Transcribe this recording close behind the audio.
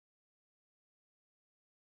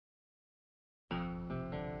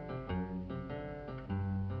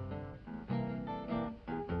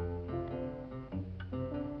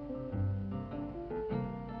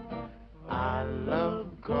I love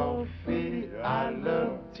coffee, I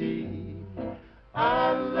love tea.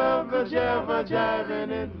 I love the jabber jive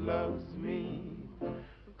and it loves me.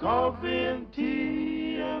 Coffee and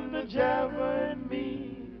tea and the jabber and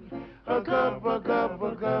me. A cup, a cup,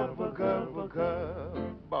 a cup, a cup, a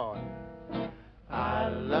cup. Boy, I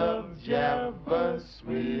love jabber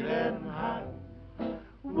sweet and hot.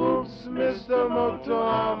 Whoops, Mr. Moto,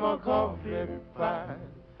 I'm a coffee pot.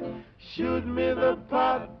 Shoot me the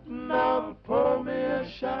pot, now pour me a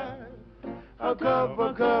shot. A cup,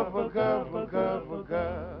 a cup, a cup, a cup, a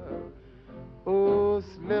cup. Oh,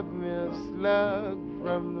 slip me a slug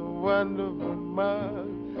from the wonderful mug.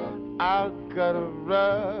 I'll cut a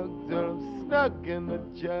rug till I'm stuck in the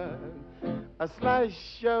jug. A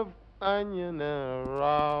slice of onion and a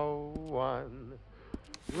raw one.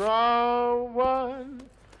 Raw one.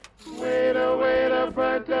 Waiter, waiter,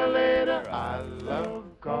 percolator. I love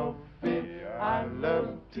coffee, I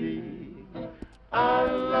love tea. I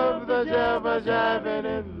love the jabber jive and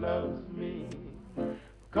it loves me.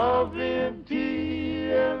 Coffee and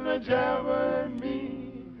tea and the jabber and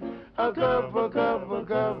me. A cup, a cup, a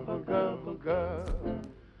cup, a cup, a cup.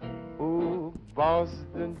 Oh,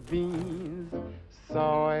 Boston beans,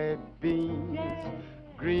 soybeans,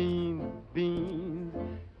 green beans,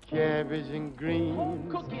 cabbage and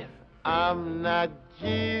greens. I'm not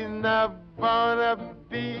keen upon a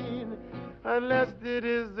bean unless it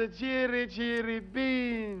is the cheery, cheery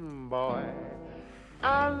bean, boy.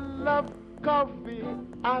 I love coffee,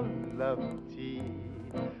 I love tea.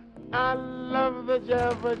 I love the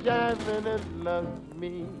jabber jive and it loves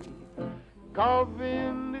me. Coffee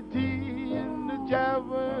and the tea and the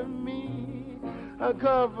jabber and me. A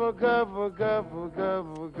cup, a cup, a cup, a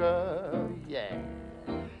cup, a cup, yeah.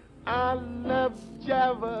 I love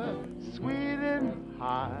jabber, sweet and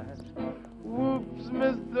hot. Whoops,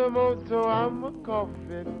 Mr. Moto, I'm a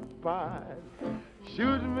coffee pot.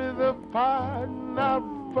 Shoot me the pot, now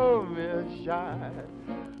pour me a shot.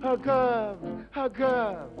 A cup, a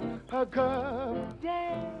cup, a cup.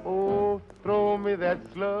 Yeah. Oh, throw me that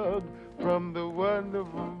slug from the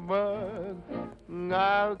wonderful mug.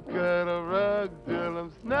 I'll cut a rug till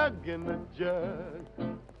I'm snug in the jug.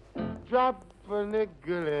 Drop a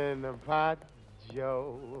nickel in the pot,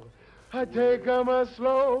 Joe. I take 'em a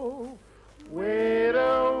slow.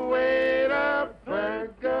 Waiter, waiter,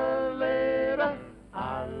 percolator.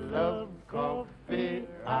 I love coffee,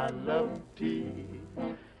 I love tea.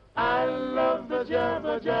 I love the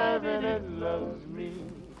jabber jive and it loves me.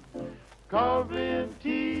 Coffee and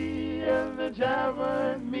tea and the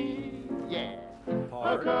jabber and me. Yeah.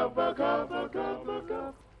 A cup, a cup, a cup, a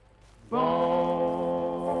cup. Boom.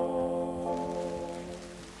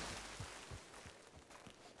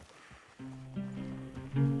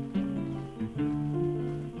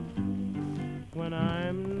 When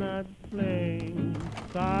I'm not playing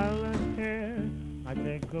solitaire, I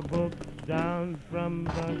take a book down from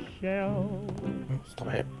the shelf.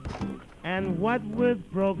 Stop it. And what with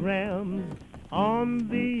programs on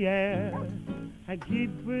the air, I keep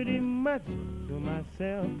pretty much to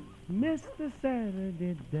myself. Mr.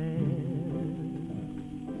 Saturday Dance,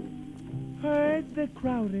 heard they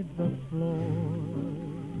crowded the floor,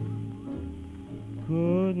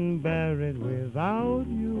 couldn't bear it without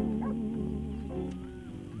you.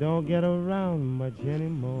 Don't get around much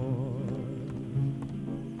anymore.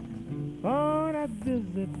 Thought I'd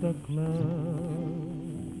visit the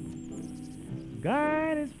club,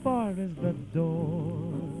 got as far as the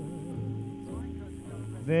door.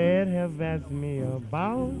 They'd have asked me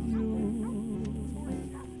about you.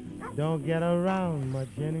 Don't get around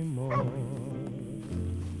much anymore.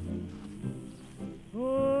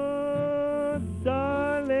 Oh,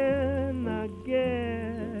 darling, I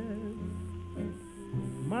guess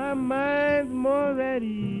my mind's more at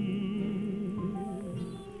ease,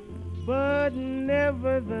 but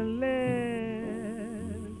nevertheless,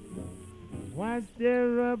 why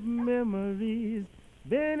stir up memories?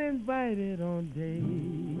 Been invited on dates,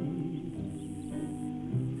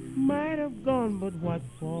 might have gone, but what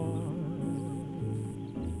for?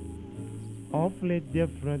 Awfully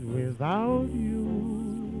different without you.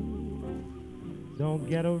 Don't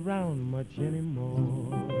get around much anymore.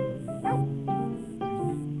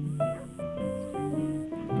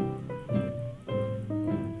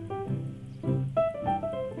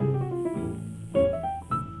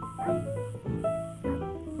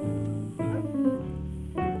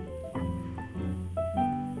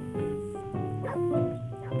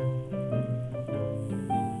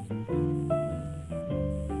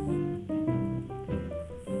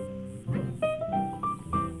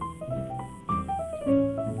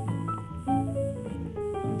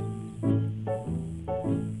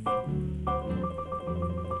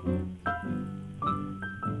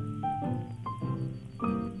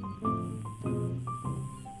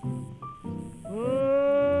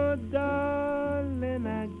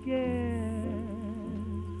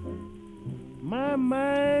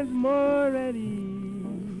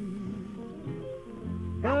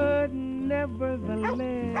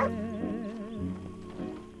 nevertheless,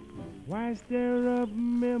 why stir up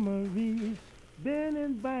memories? Been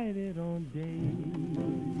invited on days.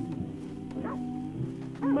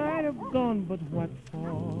 Might have gone, but what for?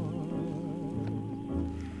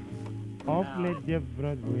 Awfully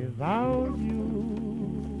different without you.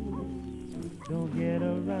 Don't get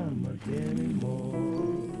around much anymore.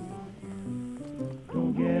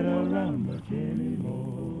 Don't get around much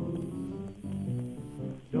anymore.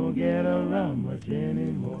 Don't get around much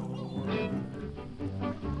anymore.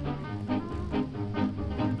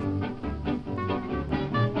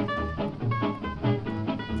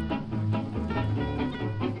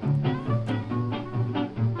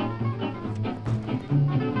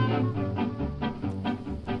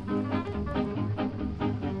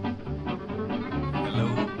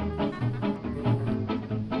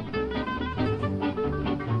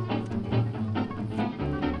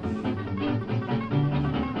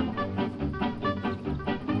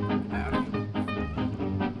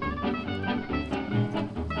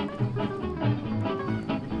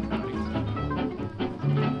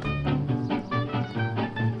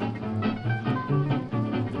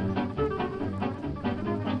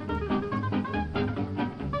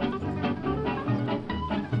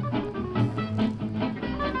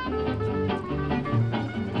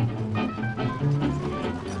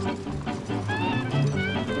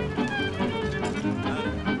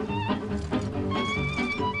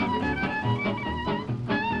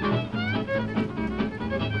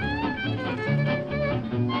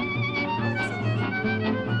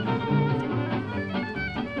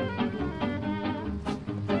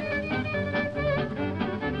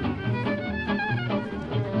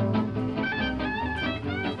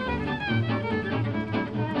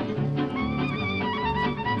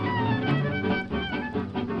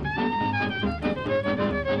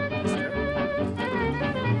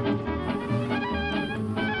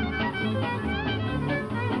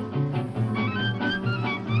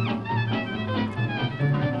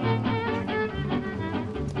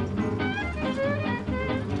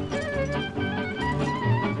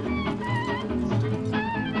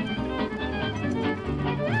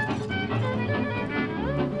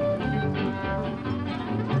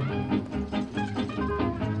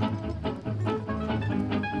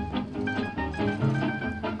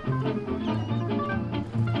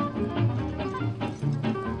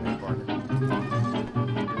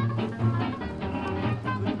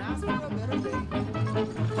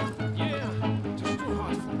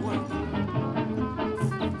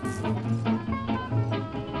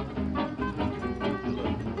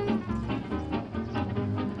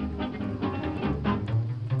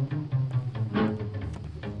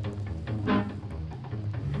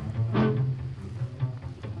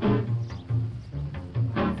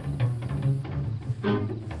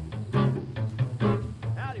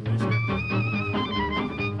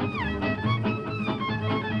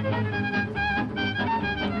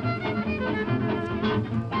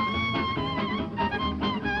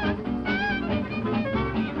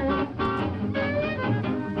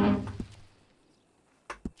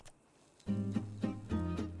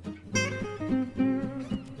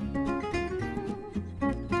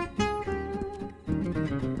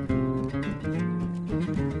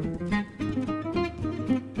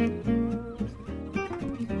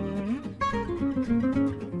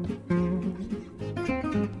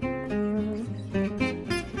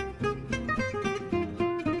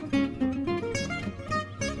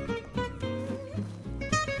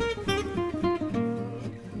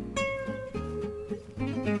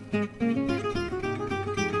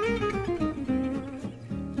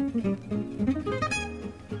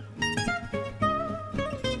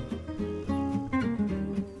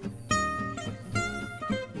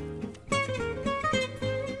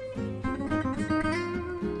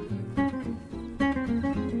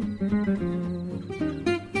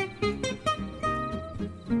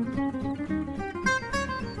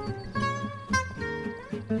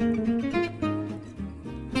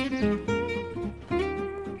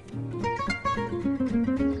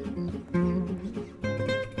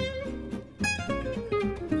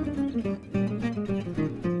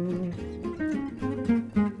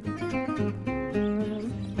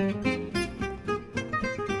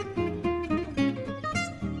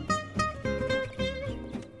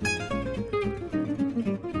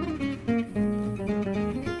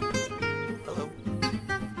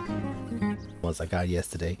 I got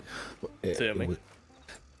yesterday. Tell me.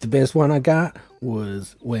 The best one I got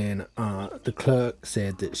was when the clerk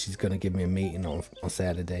said that she's gonna give me a meeting on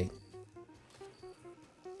Saturday.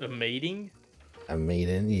 A meeting? A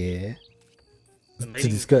meeting, yeah. A To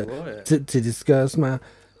meeting discuss for what? to discuss my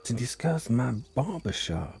to discuss my barber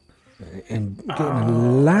shop and getting a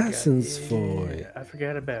Oh, license for it. I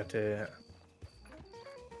forgot about that.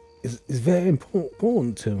 It's very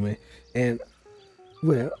important to me, and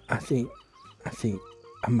well, I think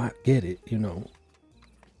I might get it. You know,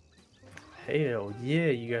 Hell yeah,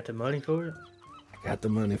 you got the money for it? I got the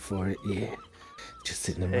money for it. Yeah, just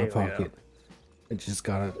sitting in my Hell yeah. pocket. It just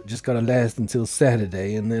gotta last until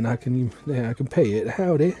Saturday, and then I can pay it.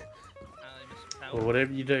 Howdy. Well,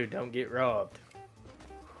 whatever you do, don't get robbed.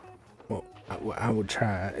 Well, I would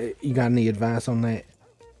try. You got any advice on that?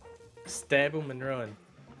 Stab him and run.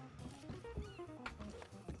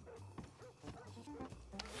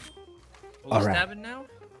 Well, All we right. stabbing now?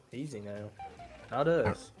 Easy now. Not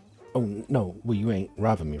us. Oh no, well you ain't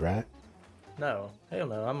robbing me, right? No. Hell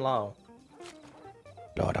no, I'm law.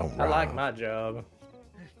 Lord, don't I rob. like my job.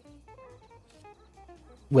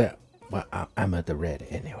 Well, I'm at the ready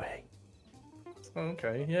anyway.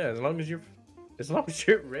 Okay, yeah, as long as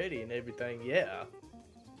you're ready and everything, yeah.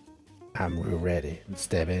 I'm real ready to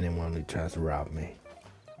stab anyone who tries to rob me.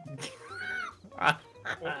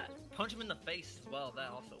 Well, punch him in the face as well. That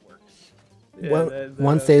also works. Yeah, Well,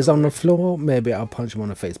 once they's on the floor, maybe I'll punch them on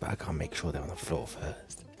the face, but I gotta make sure they're on the floor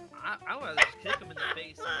first. I would just kick him in the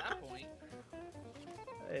face at that point.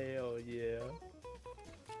 Hell yeah.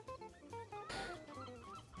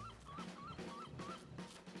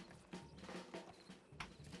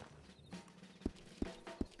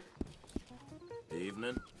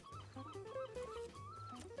 Evening.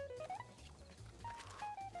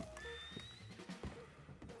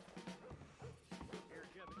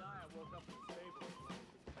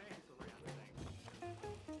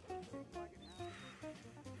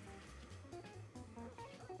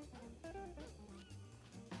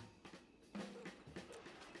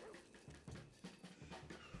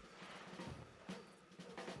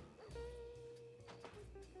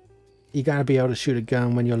 You gotta be able to shoot a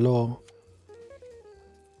gun when you're law.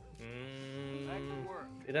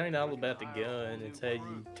 It ain't all about the gun. It's how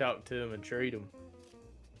you talk to them and treat them.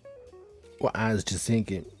 Well, I was just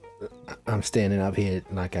thinking, I'm standing up here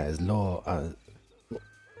like I was law.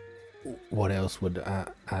 What else would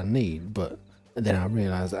I need? But then I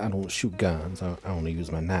realized I don't shoot guns. I only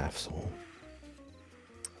use my knife, so.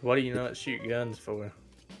 What do you not shoot guns for?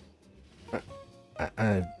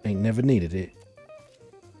 I ain't never needed it.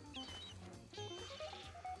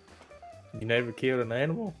 You never killed an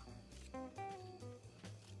animal?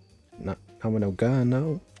 Not with no gun,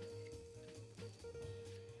 no.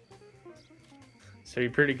 So you're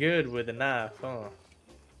pretty good with a knife, huh?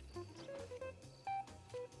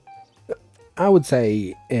 I would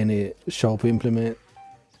say any sharp implement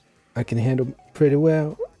I can handle pretty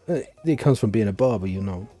well. It comes from being a barber, you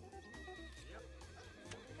know.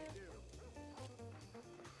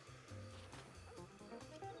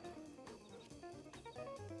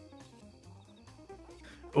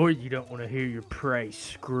 Or you don't want to hear your prey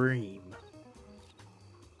scream.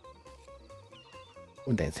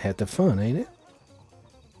 Well, that's half the fun, ain't it?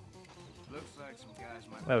 Looks like some guys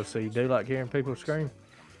might. Oh, so you do like hearing people scream?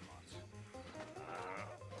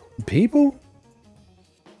 People?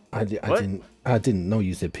 I What? didn't know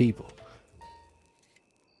you said people.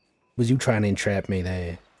 Was you trying to entrap me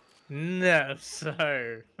there? No,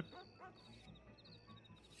 sir.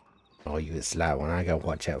 Oh, you a sly one. I gotta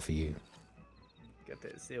watch out for you. Got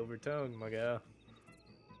that silver tongue, my guy.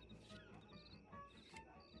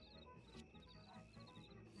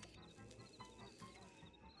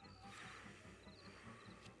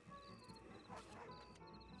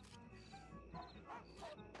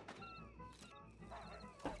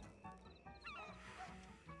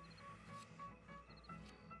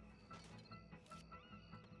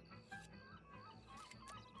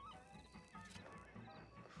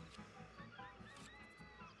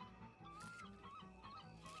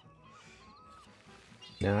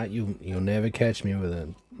 Nah, you'll never catch me with a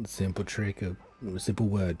simple trick, a simple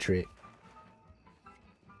word trick.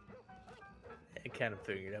 I kind of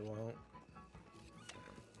figured I won't.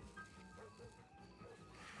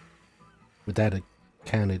 Would that have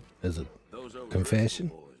counted as a Those old confession?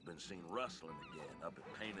 Driscoll boys been seen rustling again up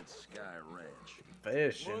at Painted Sky Ranch.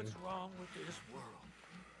 Fashion. What's wrong with this world?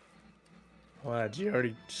 Why, did you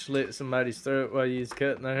already slit somebody's throat while you was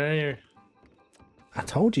cutting their hair? I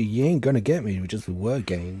told you, you ain't gonna get me with just with word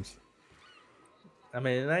games. I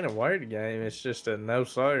mean, it ain't a word game. It's just a no,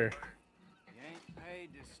 sir. You ain't paid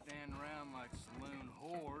to stand around like saloon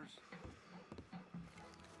whores.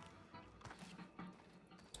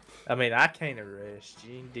 I mean, I can't arrest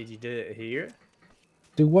you. Did you do it here?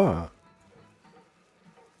 Do what?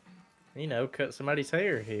 You know, cut somebody's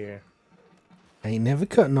hair here. I ain't never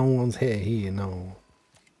cut no one's hair here, no.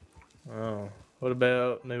 Oh, what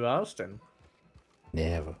about New Austin?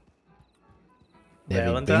 Never.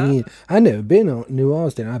 Valentine? Been. I never been on New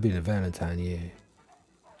Austin. I've been to Valentine, yeah.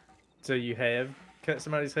 So you have cut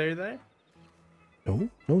somebody's hair there? No,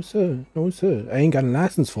 no sir, no sir. I ain't got a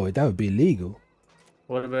license for it. That would be illegal.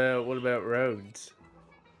 What about Rhodes?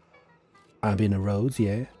 I've been to Rhodes,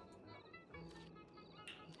 yeah.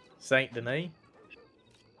 Saint Denis?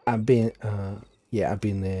 I've been, yeah, I've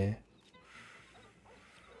been there.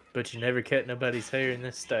 But you never cut nobody's hair in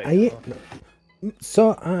this state. I Huh?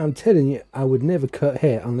 So I'm telling you, I would never cut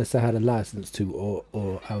hair unless I had a license to,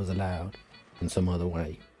 or I was allowed in some other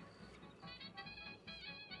way.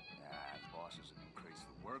 Bosses have increased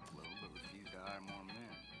the workload, but refuse to hire more men.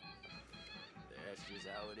 That's just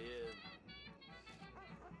how it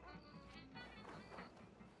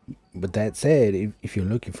is. But that said, if you're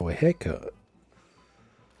looking for a haircut,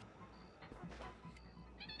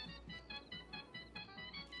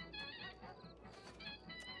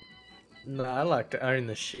 No, I like to earn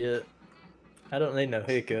the shit. I don't need no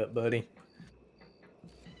haircut, buddy.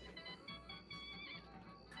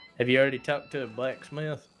 Have you already talked to a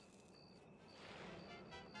blacksmith?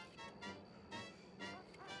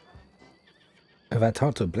 have I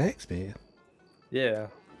talked to a blacksmith? Yeah.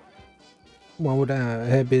 Why would I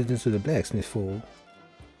have business with a blacksmith for?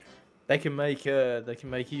 They can make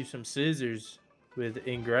you some scissors with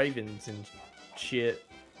engravings and shit.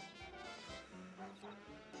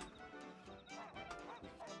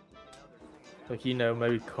 Like, you know,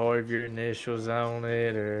 maybe carve your initials on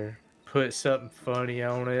it or put something funny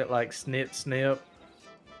on it, like snip snip.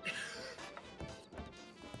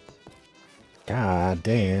 God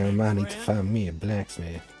damn, I need to find me a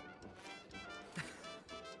blacksmith.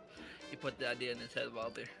 He put the idea in his head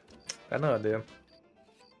while there. I know I did.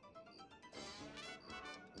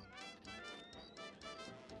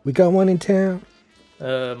 We got one in town?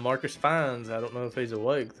 Marcus Fines, I don't know if he's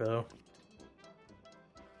awake though.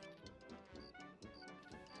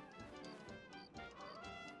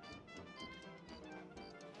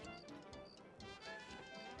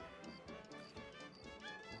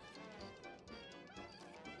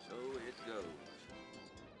 So it goes.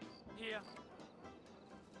 Yeah.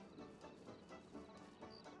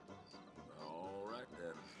 All right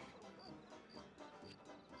then.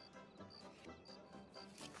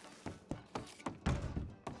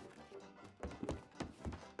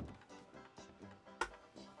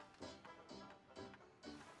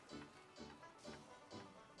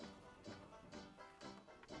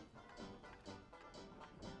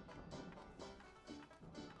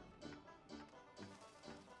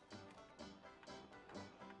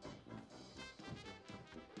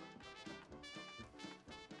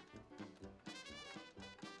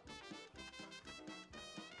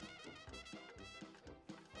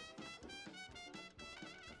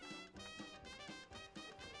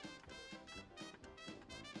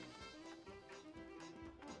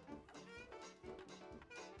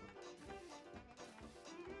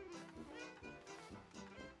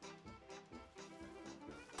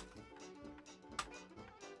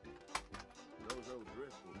 Those old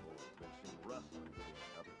Driscoll boys been seen rustling again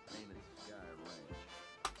up at Painted Sky Ranch.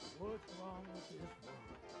 What's wrong with this world?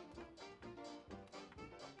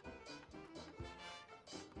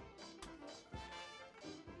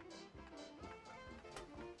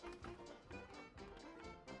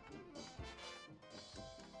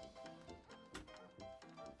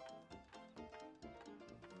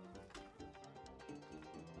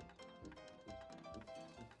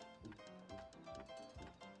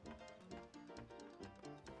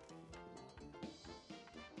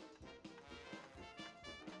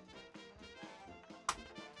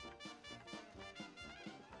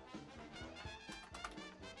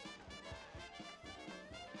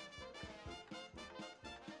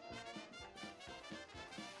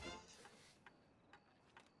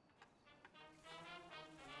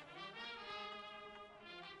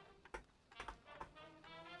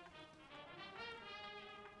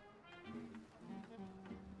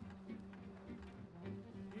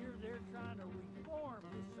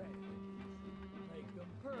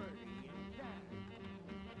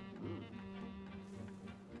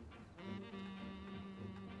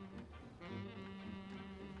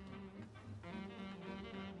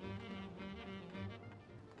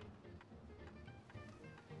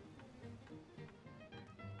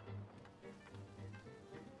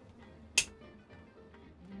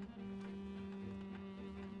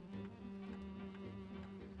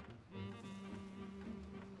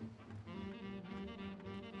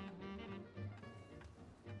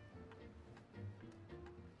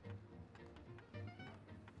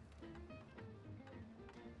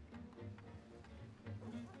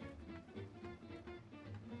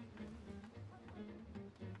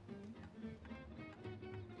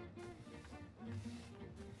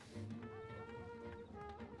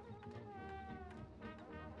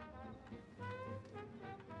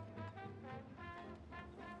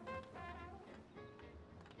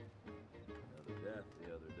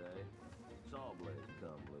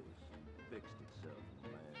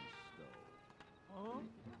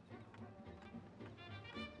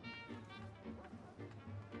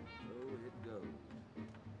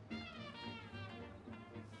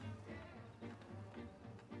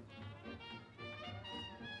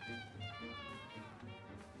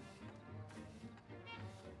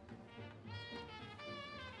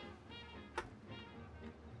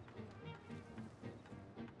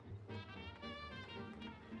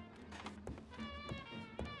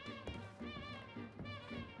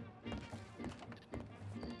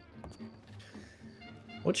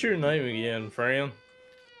 What's your name again, friend?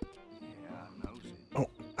 Yeah, I knows it. Oh,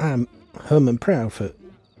 I'm Herman Proudfoot.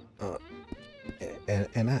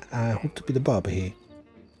 And I hope to be the barber here.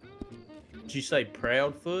 Did you say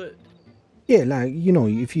Proudfoot? Yeah, like, you know,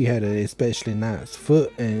 if you had a especially nice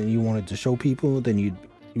foot and you wanted to show people, then you'd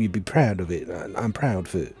be proud of it. I'm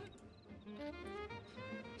Proudfoot.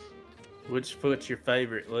 Which foot's your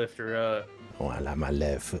favorite, left or right? Oh, I like my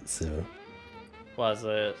left foot, sir. Why's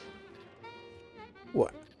that?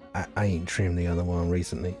 What? I ain't trimmed the other one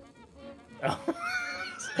recently. Oh.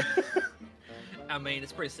 I mean,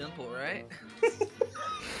 it's pretty simple, right?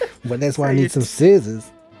 But that's why I need some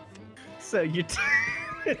scissors. So you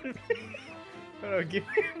oh, give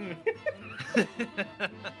me a minute.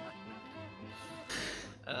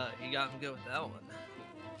 You got him good with that one.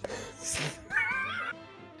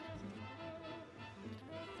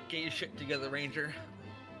 Get your shit together, Ranger.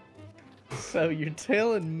 So you're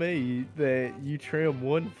telling me that you trim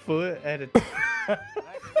 1 foot at a time? That's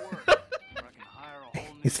work. Or I can hire a whole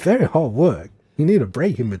new It's very hard work. You need a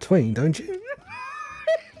break in between, don't you?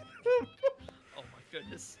 Oh my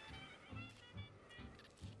goodness.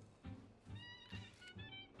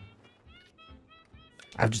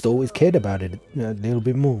 I've just always cared about it a little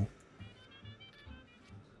bit more.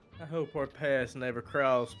 I hope our paths never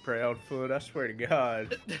cross, Proudfoot. I swear to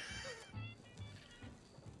God.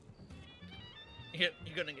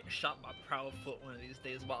 You're gonna get shot by Proudfoot one of these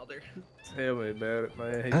days, Wilder. Tell me about it,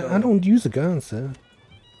 man. He's I don't use a gun, sir.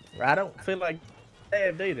 I don't feel like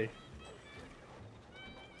stabbed either.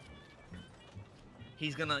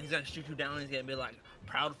 He's gonna shoot you down and he's gonna be like,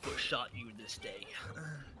 Proudfoot shot you this day.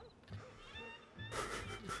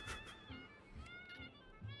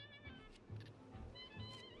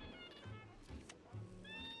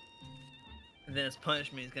 And then his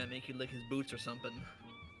punishment is gonna make you lick his boots or something.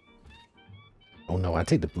 Oh no, I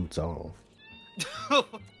take the boots off.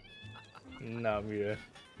 No, I'm good.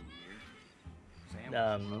 Sam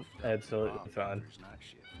I'm absolutely fine. Night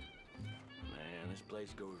shift. Man, this place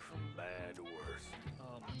goes from bad to worse.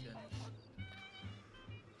 Oh my goodness.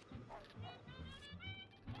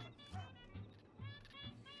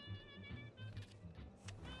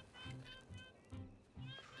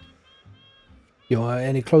 You are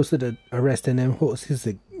any closer to arresting them horses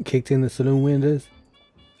that kicked in the saloon windows?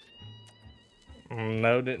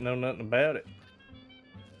 No, didn't know nothing about it.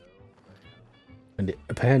 And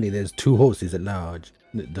apparently there's 2 horses at large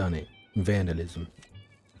that done it. Vandalism.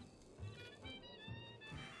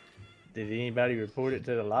 Did anybody report it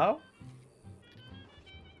to the law?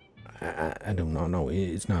 I do not know.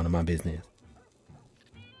 It's none of my business.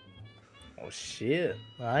 Oh shit,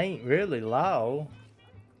 I ain't really law.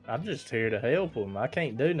 I'm just here to help them. I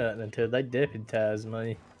can't do nothing until they deputize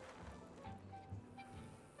me.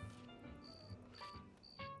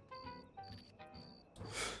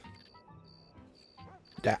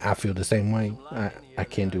 I feel the same way. I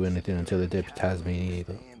can't do anything until they deputize me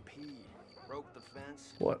either.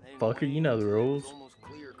 What, fucker? You know the rules.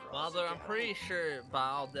 Wilder, I'm pretty sure by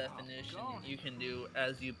all definition you can do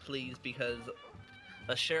as you please because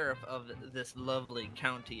a sheriff of this lovely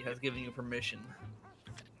county has given you permission.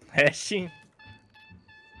 Has she?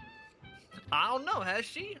 I don't know, has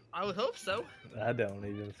she? I would hope so. I don't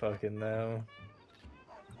even fucking know.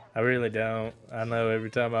 I really don't. I know every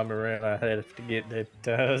time I'm around I have to get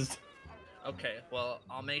deputized. Okay, well,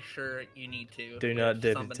 I'll make sure you need to. Do not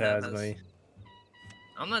if something deputize happens. me.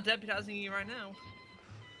 I'm not deputizing you right now.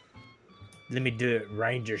 Let me do it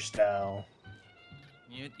Ranger style.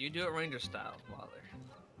 You do it Ranger style, Wilder.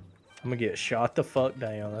 I'm gonna get shot the fuck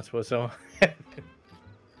down. That's what's on.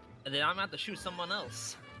 And then I'm gonna have to shoot someone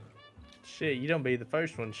else. Shit, you don't be the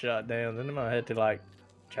first one shot down. Then I'm gonna have to like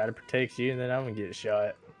try to protect you, and then I'm gonna get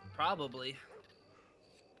shot. Probably.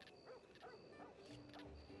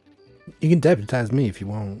 You can deputize me if you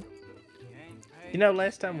want. You know,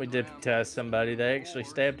 last time we deputized somebody, they actually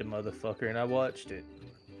stabbed a motherfucker, and I watched it.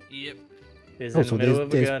 Yep. It's Oh, in so the middle of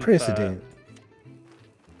a there's gunfight. precedent.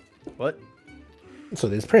 What? So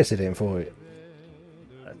there's precedent for it.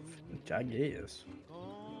 I guess.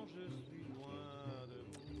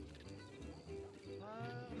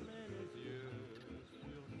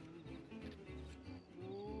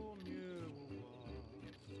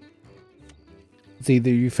 It's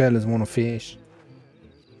either you fellas want to fish.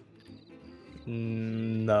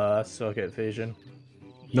 No, I suck at fishing.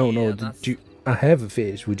 No, Yeah, did you? I have a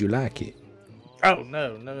fish. Would you like it? Oh,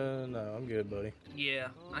 no. I'm good, buddy. Yeah,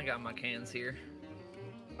 I got my cans here.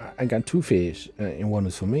 I got 2 fish, and one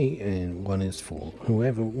is for me, and one is for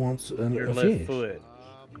whoever wants Your a left fish. foot.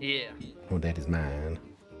 Yeah. Oh, that is mine.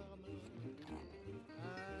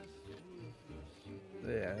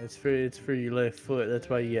 Yeah, it's for your left foot. That's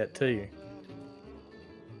why you got two.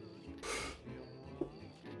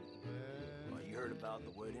 Well, you heard about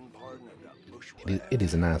the wedding party? I got bushwhacked. It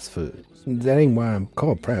is a nice foot. That ain't why I'm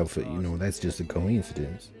called Proudfoot, you know, that's just a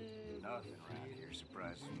coincidence. Nothing around here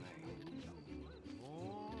surprises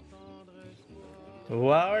me.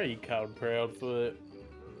 Why are you called Proudfoot?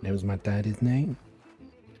 That was my daddy's name.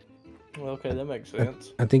 Well, okay, that makes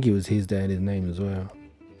sense. I think it was his daddy's name as well.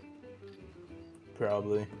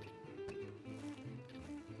 Probably.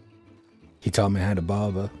 He taught me how to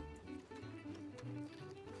barber.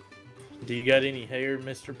 Do you got any hair,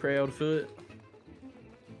 Mr. Proudfoot?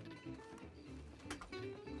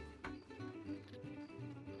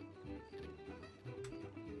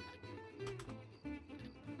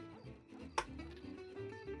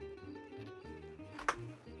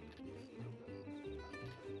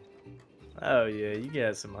 Oh yeah, you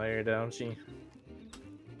got some hair, don't you?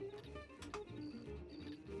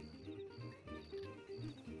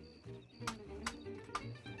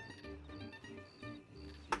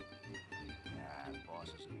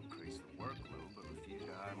 Bosses increase the workload, but refuse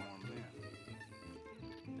to hire more men.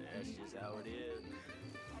 That's just how it is.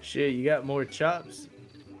 Shit, you got more chops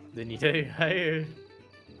than you do hair.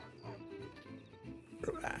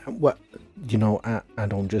 What? You know, I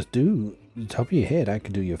don't just do the top of your head. I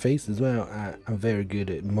can do your face as well. I'm very good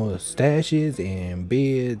at mustaches and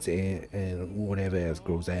beards and whatever else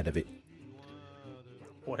grows out of it.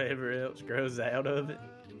 Whatever else grows out of it.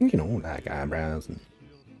 You know, like eyebrows, and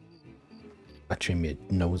I trim your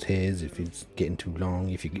nose hairs if it's getting too long.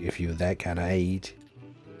 If you're that kind of age.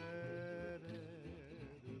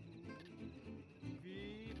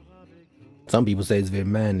 Some people say it's very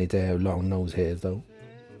manly to have long nose hairs, though.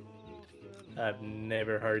 I've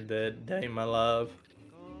never heard that day in my life.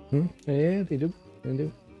 Yeah, they do. They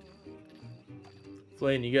do.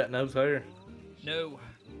 Flynn, you got nose hair? No.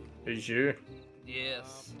 Are you sure?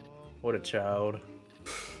 Yes. What a child.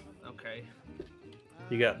 Okay.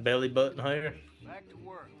 You got belly button hair? Back to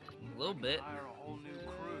work. A little bit. Hire a whole new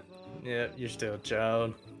crew. Yeah, you're still a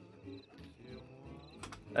child.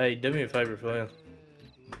 Hey, do me a favor, Flynn.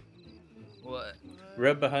 What?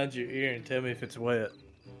 Rub behind your ear and tell me if it's wet.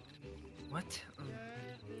 What?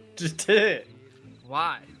 Just do it.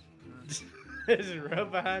 Why? Just rub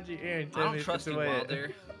behind your ear and I tell don't me if trust it's you, wet.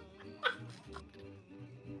 Wilder.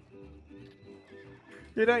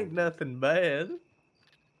 It ain't nothing bad.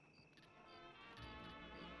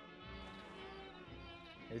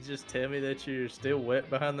 It just tell me that you're still wet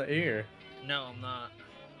behind the ear. No, I'm not.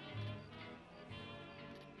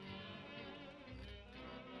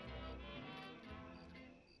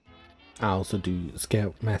 I also do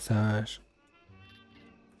scalp massage.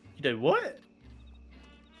 You do what?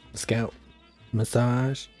 Scalp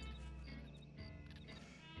massage.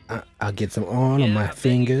 I'll get some oil on my I bet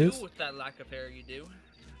fingers. You do with that lack of hair, you do.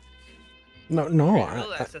 No, You have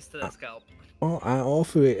real access to that scalp. I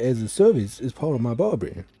offer it as a service as part of my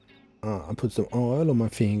barbering. I put some oil on my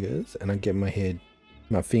fingers and I get my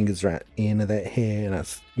fingers right into that hair, and I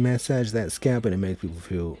massage that scalp, and it makes people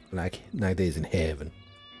feel like they're in heaven.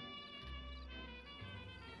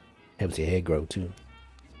 Helps your hair grow too.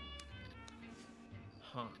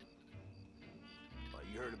 Huh. Well,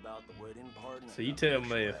 you heard about the wedding party? So you tell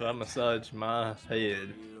me if I massage my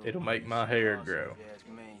head, it'll make my hair grow.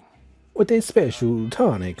 With their special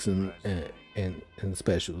tonics and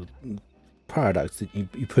special products that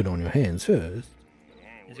you put on your hands first.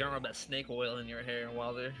 He's gonna rub that snake oil in your hair,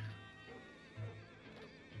 Wilder.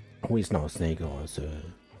 Oh, it's not snake oil, sir.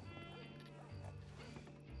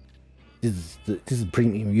 This is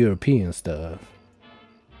premium European stuff.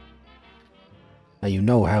 Now you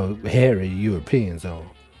know how hairy Europeans are.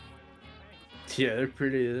 Yeah, they're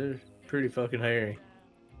pretty fucking hairy.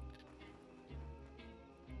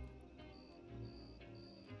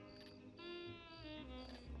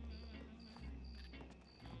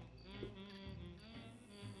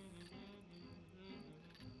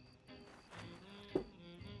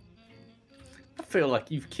 I feel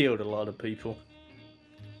like you've killed a lot of people.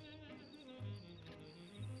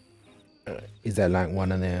 Is that like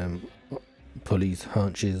one of them police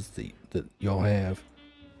hunches that y'all have?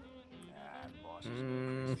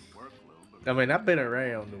 I mean, I've been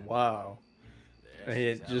around a while. And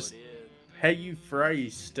it just, how you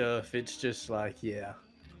phrase stuff, it's just like, yeah.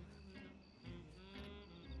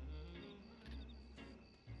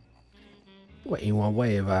 What, in what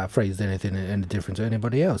way have I phrased anything any different to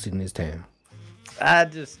anybody else in this town? I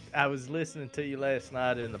was listening to you last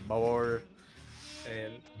night in the bar,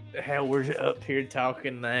 and how we're up here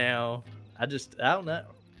talking now. I don't know.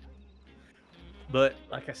 But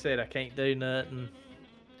like I said, I can't do nothing.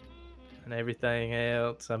 and everything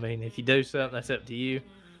else. I mean, if you do something, that's up to you.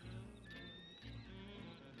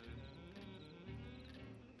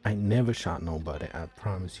 I ain't never shot nobody, I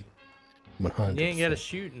promise you. 100%. You ain't got to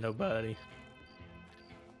shoot nobody.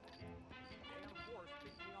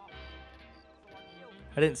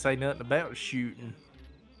 I didn't say nothing about shooting.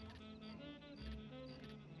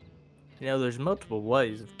 You know, there's multiple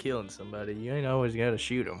ways of killing somebody. You ain't always got to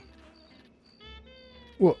shoot them.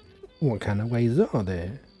 What kind of ways are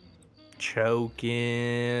there?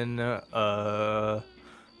 Choking, let's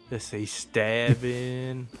see,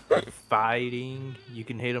 stabbing, fighting. You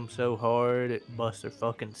can hit them so hard it busts their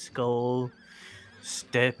fucking skull.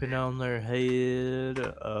 Stepping on their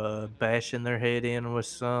head, bashing their head in with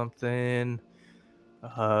something.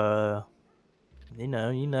 You know,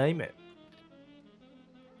 you name it.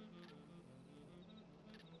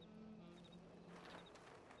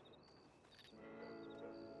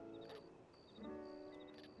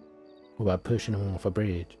 What about pushing them off a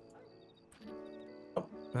bridge?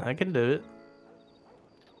 I can do it.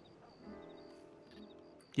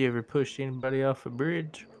 You ever pushed anybody off a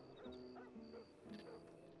bridge?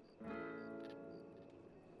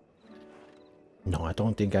 No, I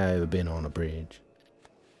don't think I ever been on a bridge.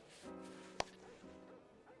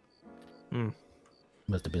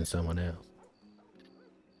 Must have been someone else.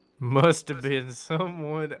 Must have been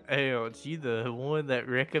someone else. You the one that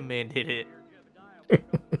recommended it.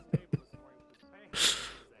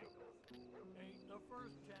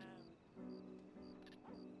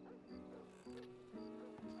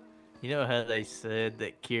 You know how they said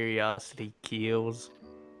that curiosity kills?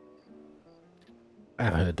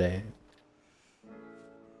 I've heard that.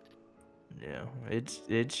 Yeah,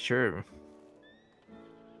 it's true.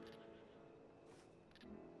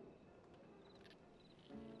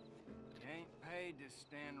 You ain't paid to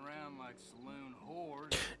stand around like saloon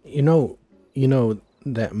whores. You know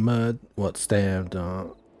that mud what stabbed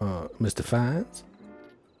Mr. Fines?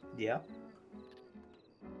 Yeah.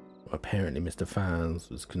 Apparently Mr. Fines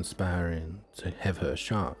was conspiring to have her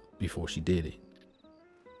shot before she did it.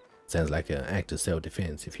 Sounds like an act of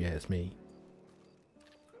self-defense, if you ask me.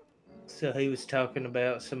 So he was talking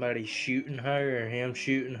about somebody shooting her or him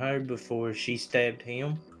shooting her before she stabbed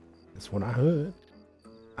him? That's what I heard.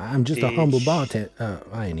 I'm just a humble bartender.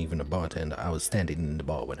 I ain't even a bartender. I was standing in the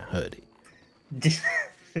bar when I heard it.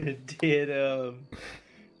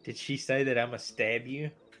 Did she say that I'ma stab you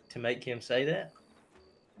to make him say that?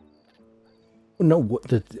 No,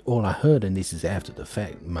 all I heard, and this is after the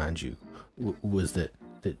fact, mind you, was that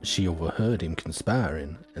she overheard him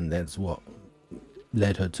conspiring, and that's what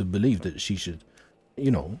led her to believe that she should,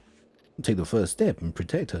 take the first step and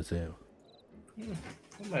protect herself.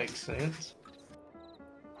 That makes sense.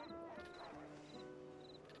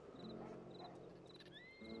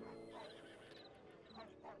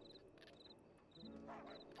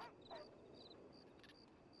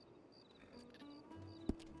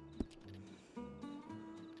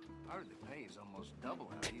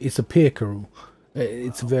 It's a pickerel.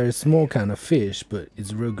 It's a very small kind of fish, but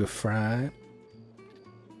it's real good fried.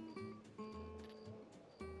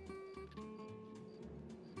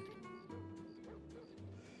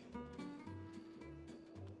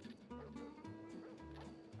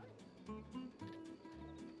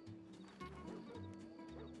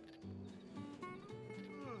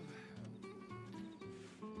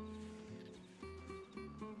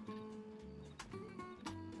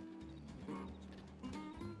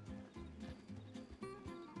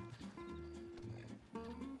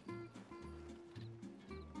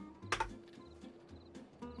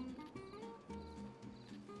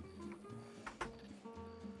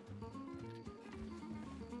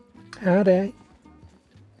 Howdy.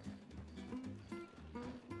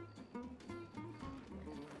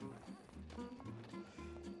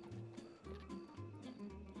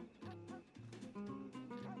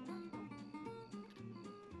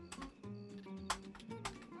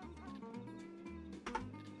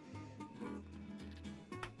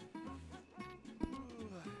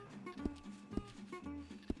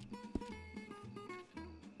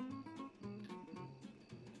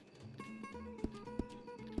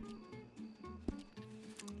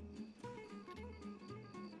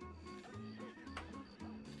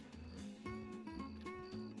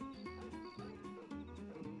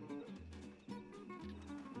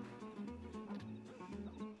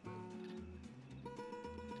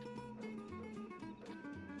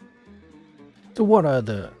 So what are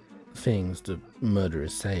the things the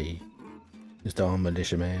murderers say, Mr. Armed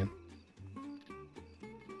Militia Man?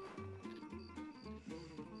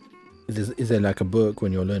 Is there like a book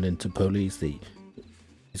when you're learning to police?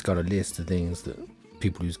 It's got a list of things that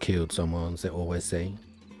people who's killed someone they always say.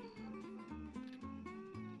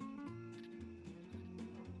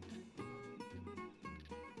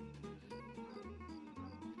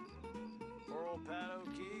 Poor old Pat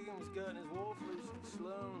O'Keegan was cutting his wolf loose at the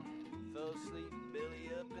saloon. Fell asleep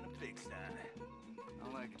belly up in a pigsty.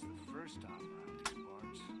 Not like it's the first time around these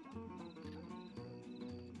parts.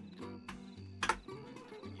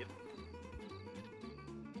 Yep.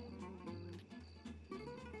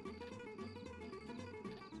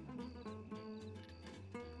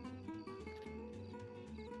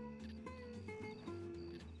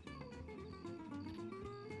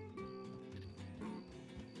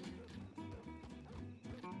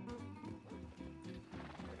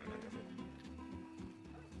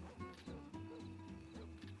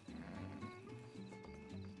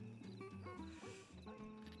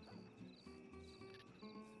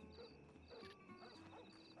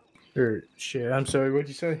 Or shit, I'm sorry, what'd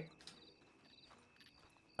you say?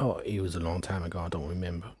 Oh, it was a long time ago. I don't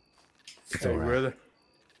remember. It's Hey, all right. brother.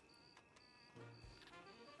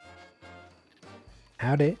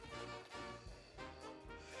 Howdy.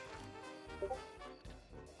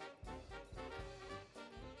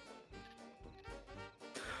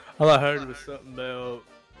 All I heard was something about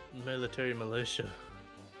military militia.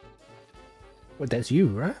 Well, that's you,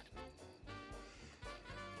 right?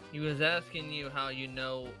 He was asking you how you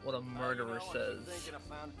know what a murderer says.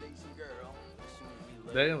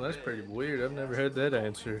 Damn, that's pretty weird. I've never had that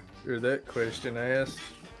answer or that question asked.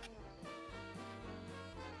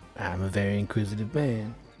 I'm a very inquisitive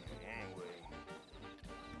man.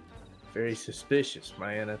 Very suspicious,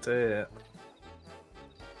 man. That's it.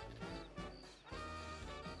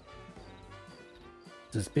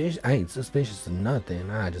 Suspicious? I ain't suspicious of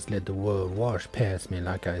nothing. I just let the world wash past me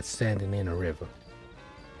like I was standing in a river.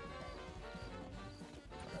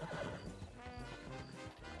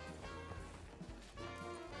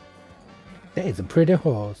 That's a pretty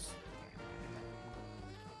horse.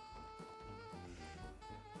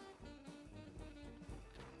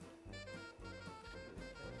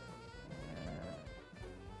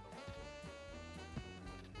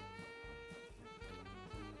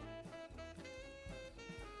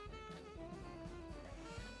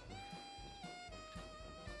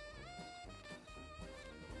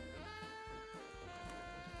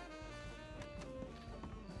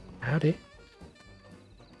 Howdy.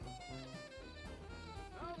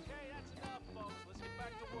 Okay, that's enough, folks. Let's get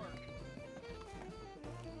back to work.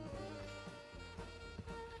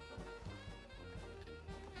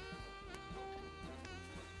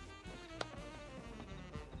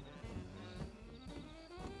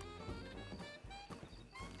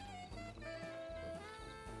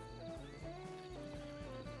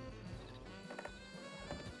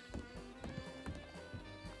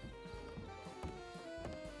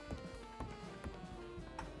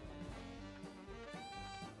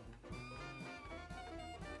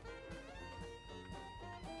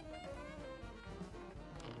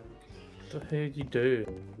 What the hell you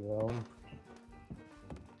doing, bro?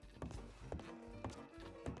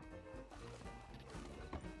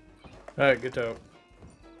 Alright, good talk.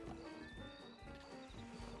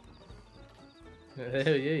 Hell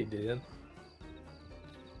yeah, you did.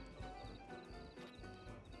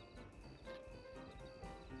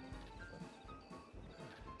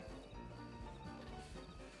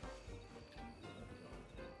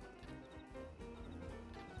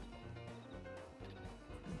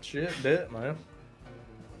 Shit, that man.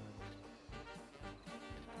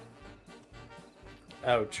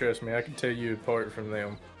 Oh, trust me, I can tell you apart from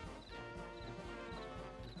them.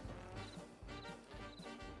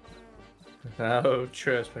 Oh,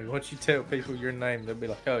 trust me. Once you tell people your name, they'll be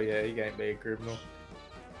like, "Oh yeah, he ain't be a criminal."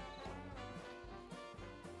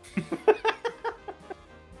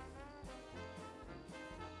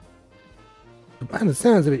 By the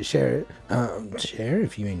sounds of it, Sheriff,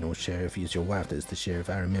 Sheriff, you ain't no sheriff. It's your wife that's the sheriff.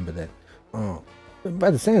 I remember that.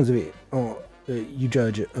 By the sounds of it, you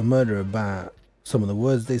judge a murderer by some of the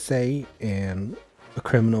words they say, and a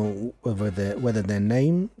criminal whether their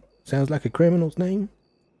name sounds like a criminal's name.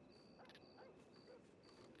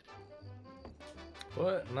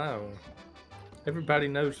 What? No. Everybody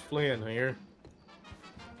knows Flynn here.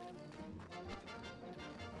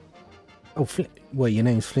 Oh, well, your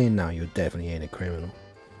name's Flynn now. You definitely ain't a criminal.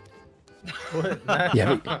 What? No.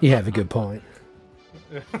 Yeah, you have a good point.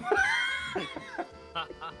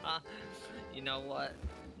 You know what?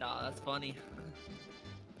 Nah, that's funny.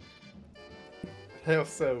 Hell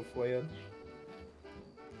so, Flynn.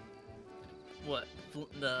 What?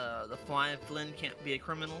 The flying Flynn can't be a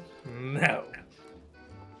criminal? No.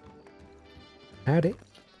 Howdy.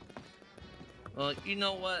 Well, you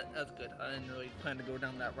know what? That's good. I didn't really plan to go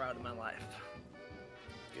down that route in my life.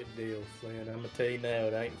 Good deal, Flynn. I'm gonna tell you now,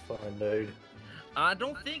 it ain't fun, dude. I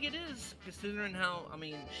don't think it is, considering how, I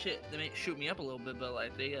mean, shit, they may shoot me up a little bit, but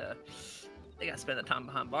like, they They gotta spend the time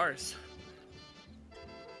behind bars.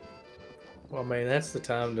 Well, I mean, that's the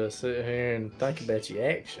time to sit here and think about your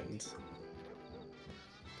actions.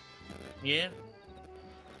 Yeah.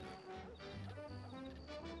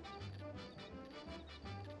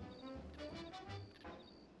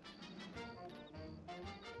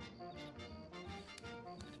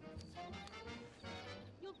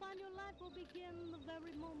 You'll find your life will begin the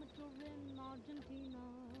very moment you're in Argentina.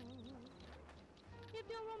 If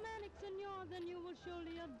you're romantic, senor, then you will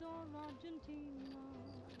surely adore Argentina.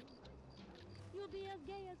 You'll be as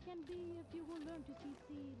gay as can be if you will learn to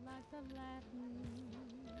see like the Latin.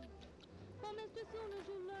 Promise as soon as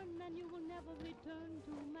you learn, then you will never return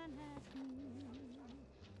to Manhattan.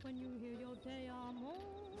 When you hear your te amo,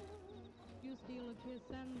 you steal a kiss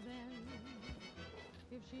and then,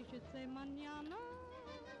 if she should say mañana,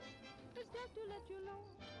 it's just to let you know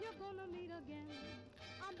you're gonna meet again.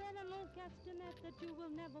 I bet an old castanet that you will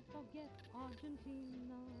never forget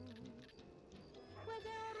Argentina. Where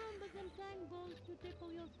there are rumbas and tangos to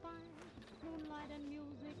tickle your spine, moonlight and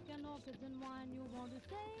music and orchids and wine, you want to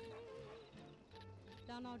stay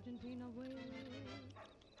down Argentina way.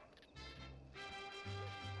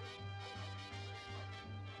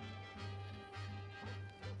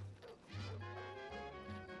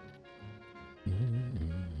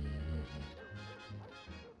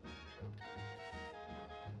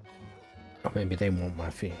 Or maybe they want my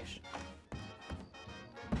fish.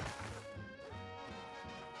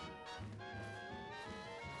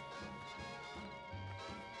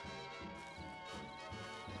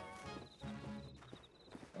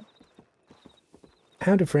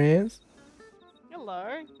 Howdy, friends.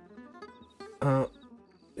 Hello.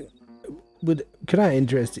 Could I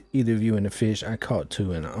interest either of you in a fish? I caught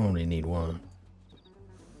 2 and I only need 1.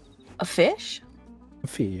 A fish? A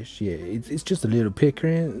fish, yeah. It's just a little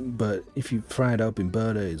pickering, but if you fry it up in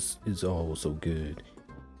butter, it's all so good.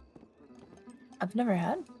 I've never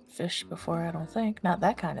had fish before, I don't think. Not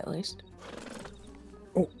that kind, at least.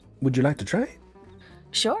 Oh, would you like to try it?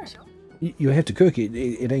 Sure. You have to cook it.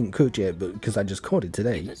 It ain't cooked yet, but because I just caught it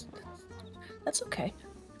today. That's okay.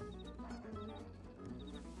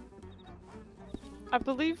 I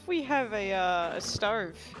believe we have a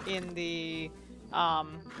stove in the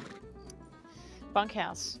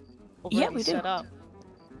bunkhouse already Yeah, we do. set up.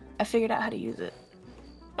 I figured out how to use it.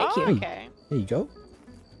 Thank you. Okay. There you go.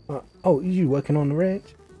 Oh, you working on the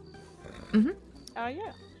ranch? Mm-hmm. Oh,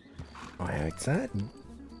 yeah. Oh, how exciting.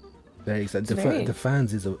 Very exciting. Very. The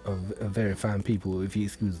fans is a very fine people, if you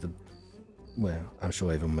excuse the... Well, I'm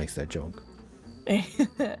sure everyone makes that joke. This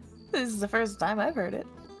is the first time I've heard it.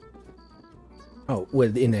 Oh,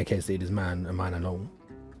 well, in that case, it is mine alone.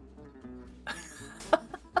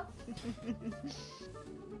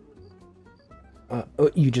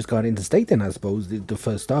 You just got interstate then, I suppose. The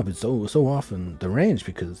first stop is so often the ranch,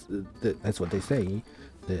 because that's what they say.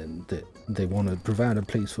 That they want to provide a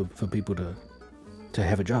place for people to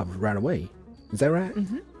have a job right away. Is that right?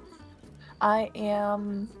 Mm-hmm. I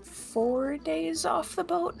am 4 days off the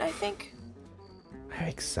boat, I think. How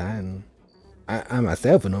exciting. I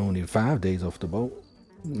myself am only 5 days off the boat.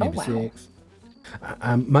 Maybe wow. 6.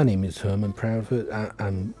 My name is Herman Proudfoot.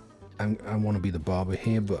 I want to be the barber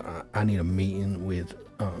here, but I need a meeting with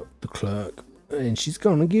the clerk, and she's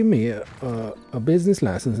gonna give me a business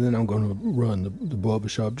license, and then I'm gonna run the barber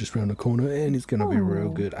shop just around the corner, and it's gonna be real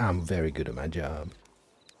good. I'm very good at my job.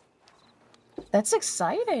 That's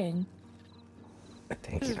exciting.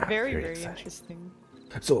 Thank This you. is I'm very excited. interesting.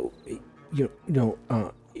 So, you know,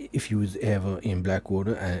 if you was ever in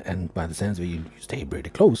Blackwater, and by the sounds of it, you stay pretty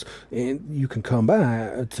close, and you can come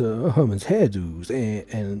by to Herman's Hairdos,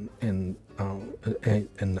 and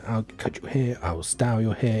I'll cut your hair, I will style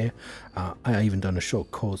your hair. I even done a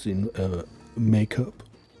short course in makeup,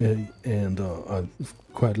 and I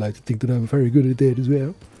quite like to think that I'm very good at that as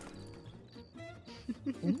well.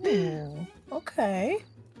 Ooh, okay.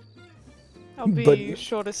 I'll be But-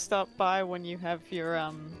 sure to stop by when you have your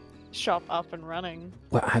shop up and running.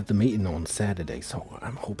 Well, I have the meeting on Saturday, so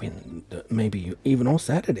I'm hoping that maybe even on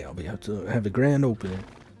Saturday I'll be able to have the grand opening.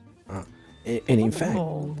 And in fact,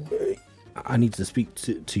 I need to speak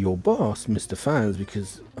to your boss, Mr. Fines,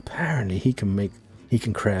 because apparently he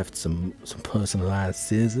can craft some personalized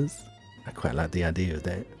scissors. I quite like the idea of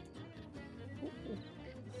that.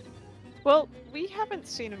 Well, we haven't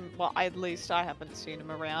seen him. Well, at least I haven't seen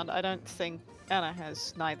him around. I don't think Anna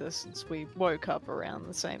has neither, since we woke up around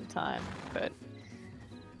the same time. But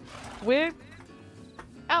we're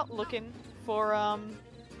out looking for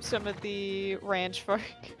some of the ranch folk.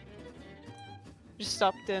 Just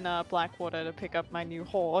stopped in Blackwater to pick up my new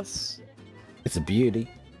horse. It's a beauty.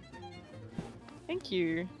 Thank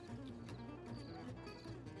you.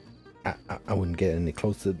 I wouldn't get any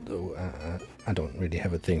closer though. I don't really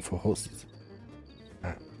have a thing for horses.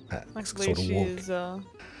 I Luckily, sort of walk.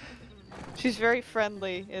 She's very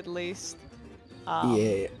friendly, at least.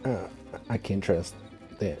 Yeah, I can't trust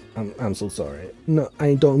that. I'm so sorry. No,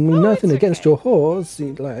 I don't mean No, nothing it's against okay. your horse.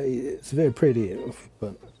 It's very pretty,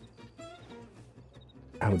 but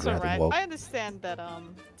I would It's rather alright. walk. I understand that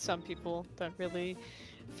some people don't really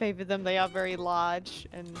favor them. They are very large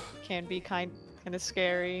and can be kind of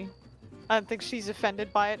scary. I don't think she's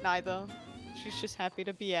offended by it neither. She's just happy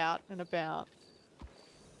to be out and about.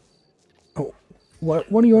 Oh, what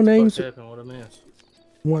are your names? What happened? What I missed?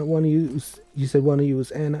 One of you said one of you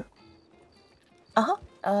was Anna.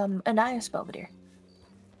 Anais Belvedere.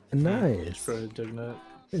 Nice. Probably digging that.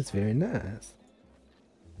 It's very nice.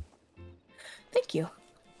 Thank you.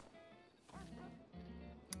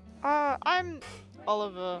 I'm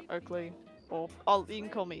Oliver Oakley. Or you can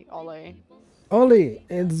call me Ole. Ollie,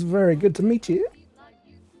 it's very good to meet you.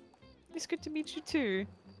 It's good to meet you too.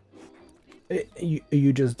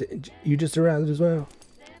 You just arrived as well.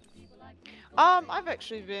 I've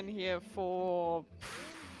actually been here for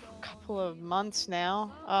a couple of months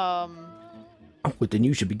now. Oh, but then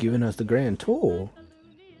you should be giving us the grand tour.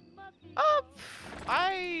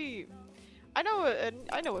 I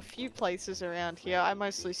know a few places around here. I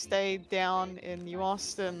mostly stayed down in New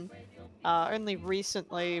Austin. Only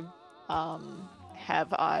recently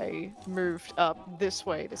have I moved up this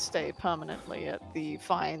way to stay permanently at the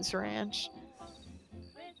Fines Ranch.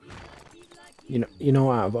 You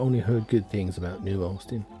know, I've only heard good things about New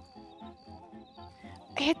Austin.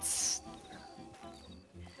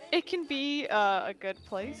 It can be a good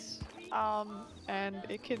place, and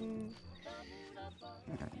it can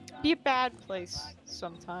be a bad place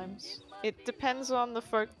sometimes. It depends on the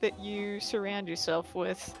folk that you surround yourself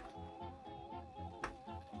with.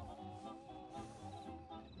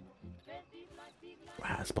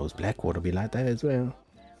 Well, I suppose Blackwater be like that as well.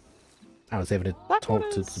 I was able to talk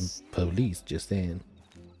to some police just then.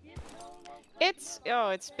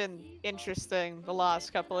 It's been interesting the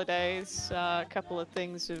last couple of days. A couple of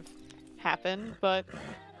things have happened, but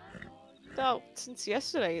since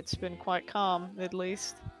yesterday it's been quite calm, at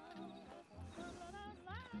least.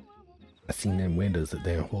 I seen them windows that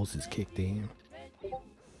their horses kicked in.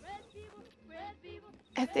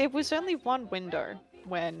 It was only one window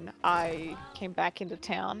when I came back into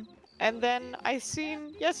town, and then I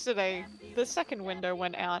seen yesterday the second window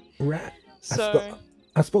went out. Right. So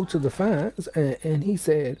I spoke to the Fines, and he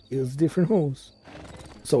said it was a different horse.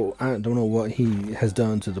 So I don't know what he has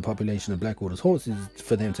done to the population of Blackwater's horses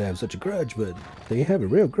for them to have such a grudge, but they have a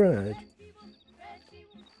real grudge.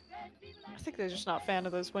 I think they're just not a fan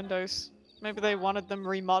of those windows. Maybe they wanted them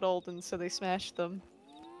remodeled, and so they smashed them.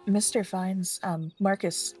 Mr. Fines,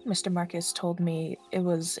 Mr. Marcus told me it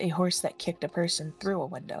was a horse that kicked a person through a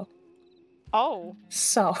window. Oh.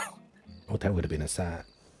 So. Oh, that would have been a sight.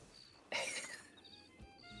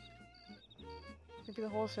 Maybe the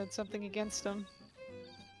horse had something against him.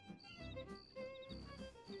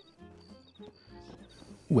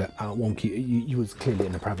 Well, I won't keep you. You was clearly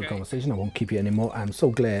in a private conversation. I won't keep you anymore. I'm so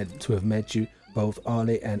glad to have met you, both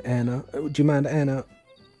Ollie and Anna. Do you mind Anna?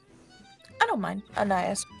 I don't mind.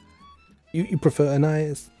 Anais. You prefer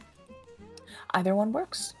Anais? Either one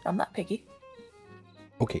works. I'm not picky.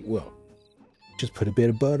 Okay, well, just put a bit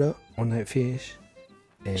of butter on that fish.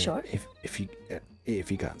 And sure. If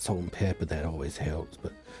you got salt and pepper, that always helps.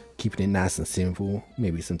 But keeping it nice and simple,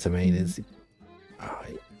 maybe some tomatoes.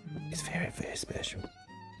 It's very, very special.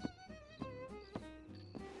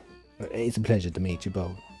 It's a pleasure to meet you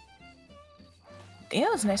both. Yeah,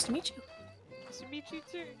 it was nice to meet you. Nice to meet you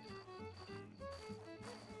too.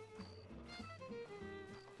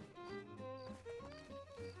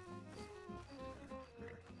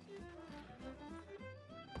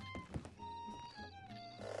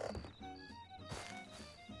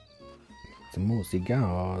 Some more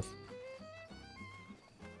cigars.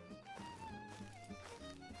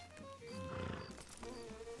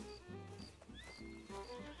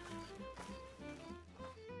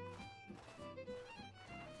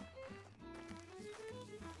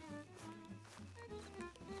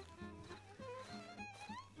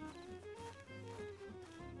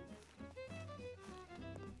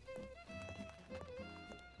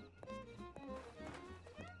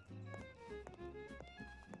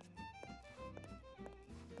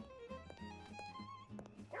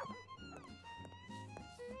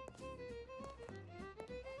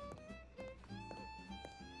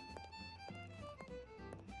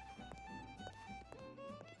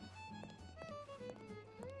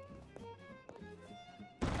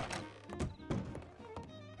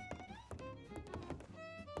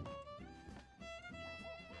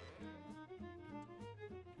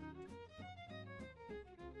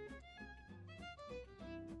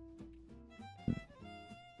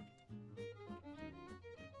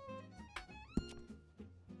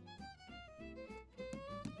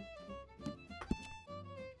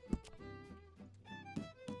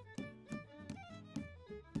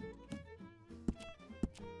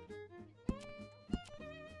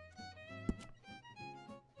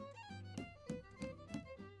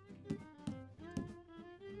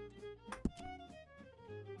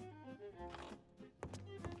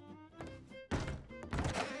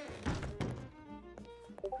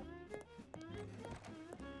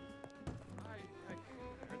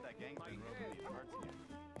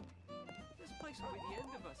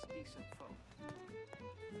 decent folk.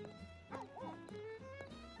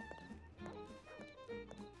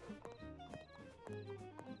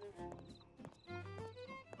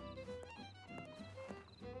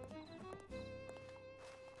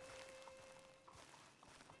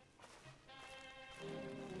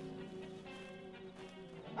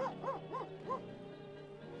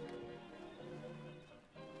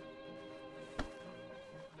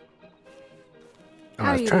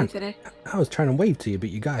 How are you doing today? I was trying to wave to you, but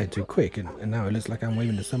you got it too quick, and now it looks like I'm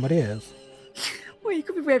waving to somebody else. Well, you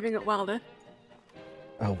could be waving at Wilder.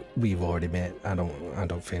 Oh, we've already met. I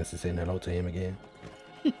don't fancy saying hello to him again.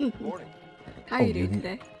 Morning. How are you doing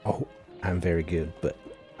today? Oh, I'm very good, but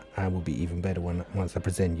I will be even better once I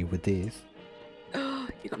present you with this. Oh,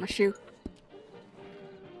 you got my shoe.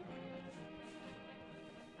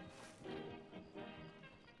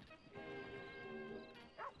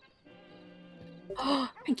 Oh,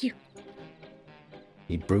 thank you.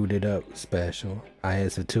 He brewed it up special. I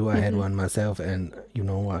asked for two. I had one myself, and you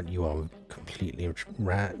know what? You are completely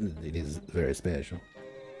right. It is very special.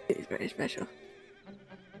 It is very special.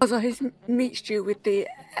 Also, his meat stew with the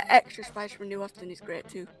extra spice from New Austin is great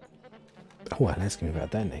too. Oh, I'll ask him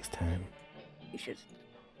about that next time. You should.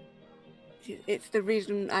 It's the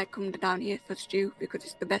reason I come down here for stew, because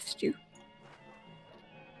it's the best stew.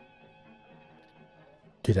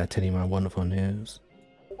 Did I tell you my wonderful news?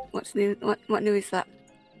 What's new? What news is that?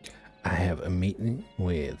 I have a meeting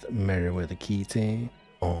with Meriwether Keating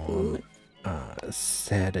on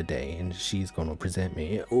Saturday, and she's gonna present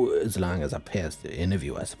me, as long as I pass the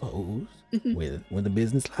interview, I suppose, with a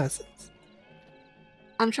business license.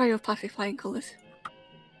 I'm sure you'll pass with flying colours.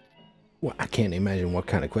 Well, I can't imagine what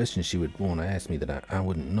kind of questions she would want to ask me that I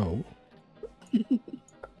wouldn't know.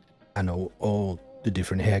 I know all the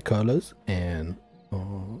different hair colors, and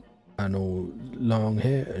I know long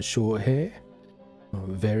hair, short hair,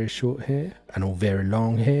 very short hair. I know very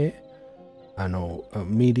long hair. I know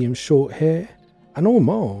medium short hair. I know them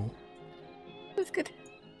all. That's good.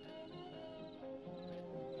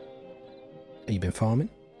 Have you been farming?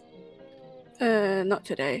 Not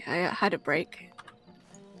today. I had a break.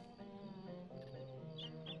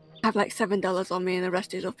 I have like $7 on me, and the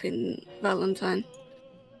rest is up in Valentine.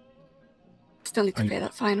 Still need to pay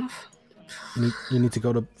that fine off. You need to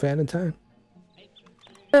go to Valentine?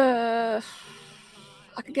 I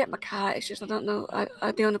can get my car. It's just I don't know.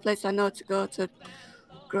 The only place I know to go to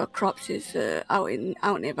grow crops is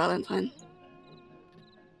out near Valentine.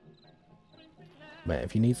 But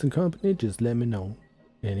if you need some company, just let me know.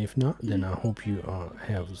 And if not, then I hope you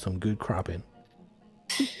have some good cropping.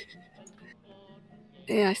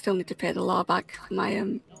 Yeah, I still need to pay the law back for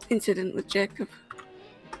my incident with Jacob.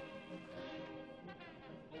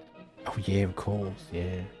 Oh yeah, of course,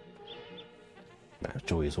 yeah. That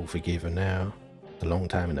joy is all forgiven now. It's a long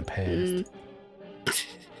time in the past.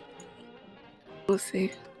 We'll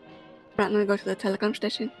see. Right, I'm gonna go to the telegram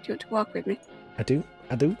station. Do you want to walk with me? I do.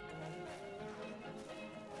 I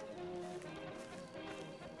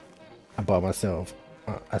bought myself.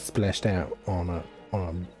 I splashed out on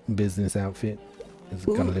a business outfit. It's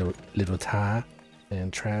got a little tie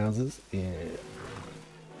and trousers, and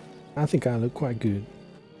I think I look quite good.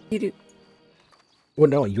 You do. Well,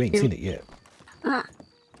 no, you ain't seen it yet. Ah,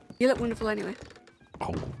 you look wonderful anyway.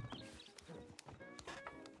 Oh.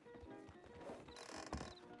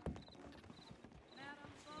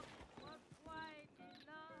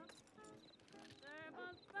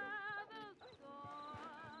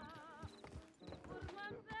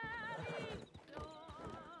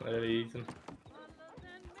 Later, Ethan.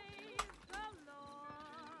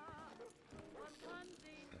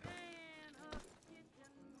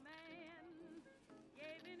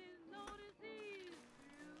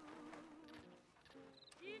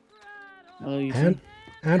 Hello, Ethan.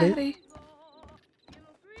 Howdy.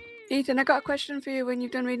 Ethan, I got a question for you when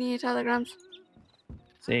you've done reading your telegrams.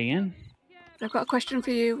 Say again? I've got a question for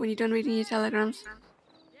you when you're done reading your telegrams.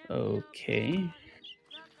 Okay.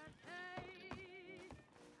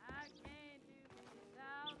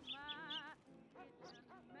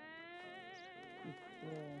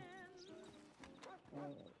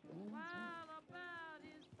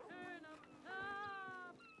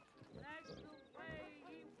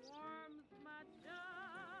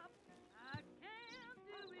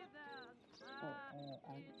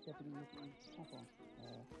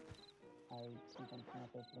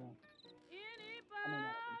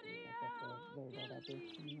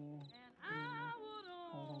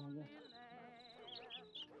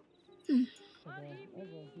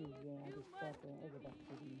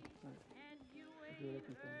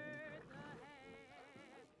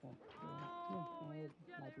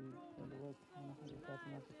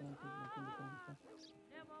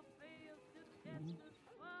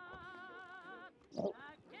 Oh,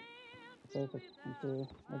 perfect. I'm sure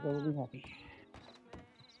Edgar will be happy.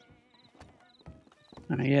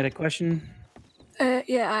 You had a question?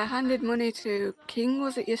 Yeah, I handed money to King,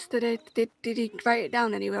 was it yesterday? Did he write it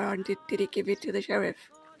down anywhere, or did he give it to the sheriff?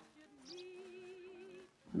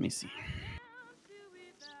 Let me see.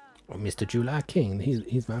 Oh, Mr. July King,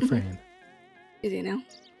 he's my friend. Is he now?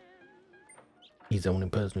 He's the only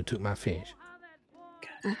person who took my fish.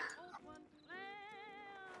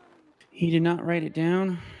 He did not write it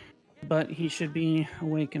down, but he should be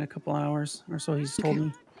awake in a couple hours or so. He's told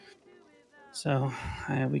me. So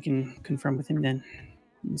we can confirm with him then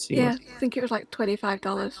and see. Yeah, I think it was like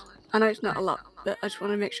 $25. I know it's not a lot, but I just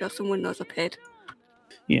want to make sure someone knows I paid.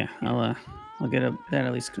 Yeah, I'll get that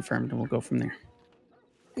at least confirmed, and we'll go from there.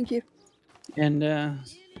 Thank you. And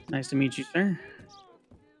nice to meet you, sir.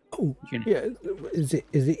 Oh, yeah. Is it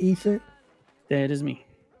Ethan? That is me.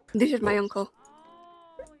 This is my uncle.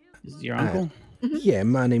 This is your uncle? Yeah,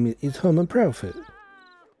 my name is Herman Proudfoot.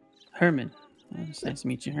 Herman. Well, it's nice to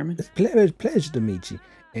meet you, Herman. It's pleasure to meet you.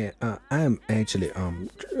 And I'm actually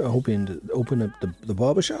hoping to open up the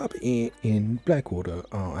barber shop in Blackwater.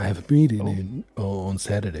 I have a meeting on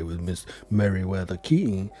Saturday with Miss Merriweather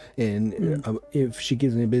Keating, and if she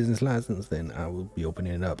gives me a business license, then I will be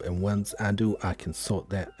opening it up. And once I do, I can sort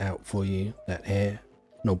that out for you. That hair,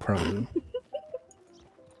 no problem.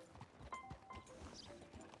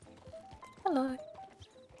 Hello.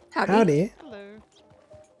 Howdy. Hello.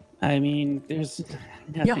 I mean, there's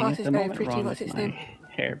Your nothing horse at is the very moment pretty. wrong What's with his my name?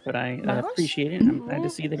 hair, but I My horse? appreciate it, and I'm glad to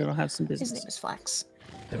see that it'll have some business. His name is Flax.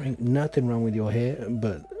 There ain't nothing wrong with your hair,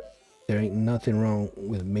 but there ain't nothing wrong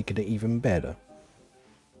with making it even better.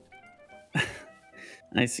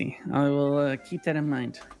 I see. I will keep that in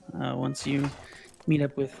mind once you meet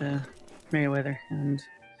up with Merriweather and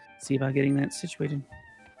see about getting that situated.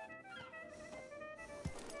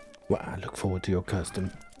 Well, I look forward to your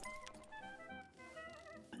custom.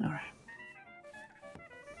 All right.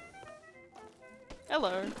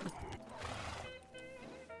 Hello.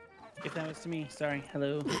 If that was to me, sorry.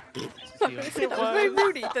 Hello. That was very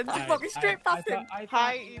rude, Ethan. Just walking straight past him.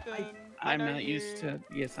 Hi, Ethan. I'm not used to.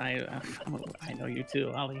 Yes, I know you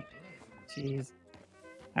too, Ollie. Jeez.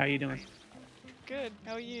 How are you doing? Good.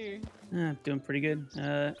 How are you? Doing pretty good.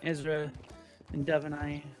 Ezra and Dove and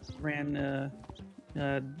I ran.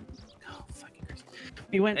 Oh, fucking Christ.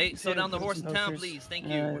 We went. Hey, slow to down the put horse some in town, posters. please. Thank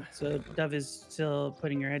you. So Dove is still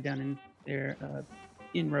putting her head down in there,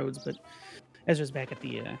 in Rhodes, but Ezra's back at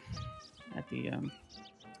the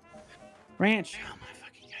ranch. Oh my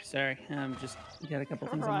fucking god! Sorry, just got a couple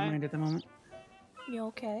things on my mind at the moment. You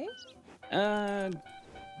okay?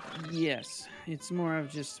 Yes. It's more of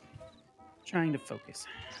just trying to focus.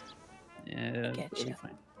 Getcha. It'll be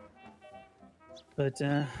fine. But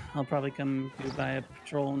I'll probably come by a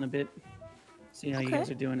patrol in a bit. See how you guys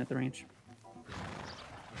are doing at the ranch.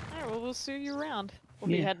 Alright, well, we'll see you around. We'll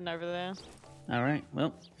be Yeah. heading over there. All right.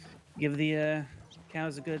 Well, give the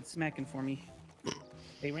cows a good smacking for me.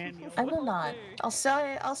 They ran me over. I will not. I'll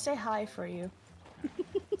say hi for you.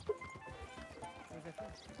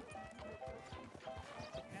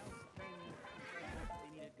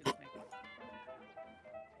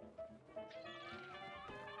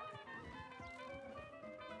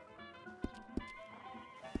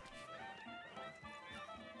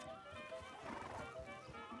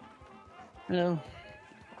 Hello.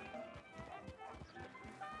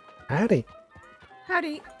 Howdy.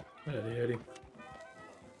 Howdy. Howdy.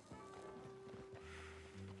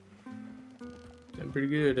 I'm pretty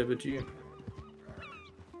good. How about you?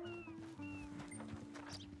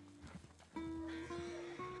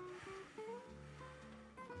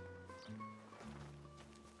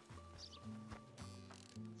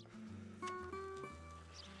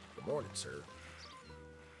 Good morning, sir.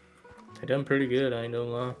 I done pretty good. I ain't no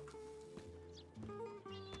lie.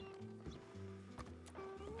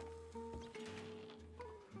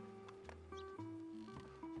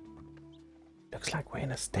 Looks like we're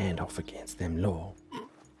in a standoff against them law.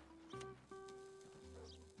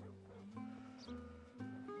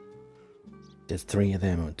 There's 3 of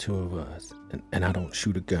them and 2 of us, and I don't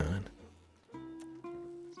shoot a gun.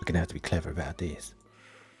 We're gonna have to be clever about this.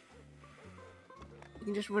 You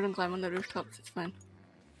can just run and climb on the rooftops. It's fine.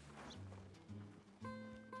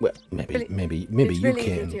 Well, maybe Really- you it's really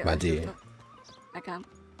easy can, to get my on the dear. rooftop. I can.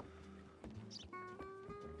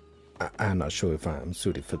 I'm not sure if I'm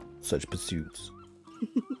suited for such pursuits.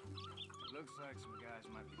 Looks like some guys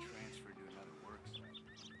might be transferred to another work site.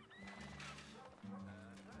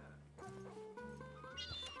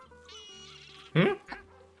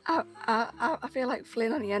 I feel like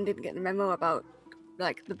Flynn on the end didn't get the memo about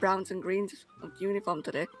like the browns and greens of the uniform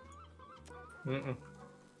today. Mm-mm.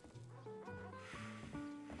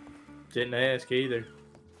 Didn't ask either.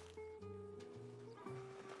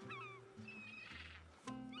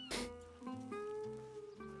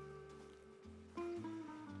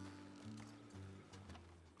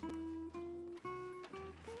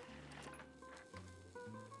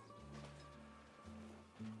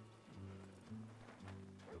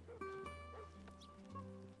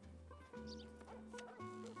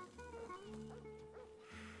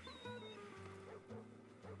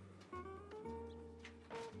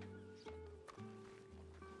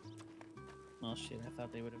 Oh shit, I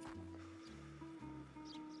thought they would have.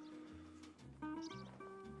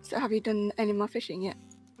 So have you done any more fishing yet?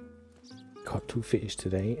 Caught 2 fish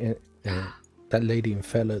today, and that lady and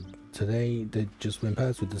fella today that just went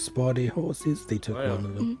past with the spotty horses, they took one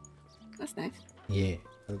of them. That's nice. Yeah,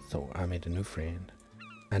 so I made a new friend.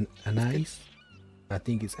 Anais? I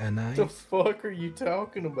think it's Anais. What the fuck are you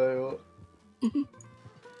talking about?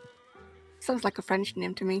 Sounds like a French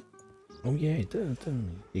name to me. Oh yeah, it does,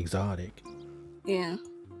 doesn't it? Exotic. Yeah.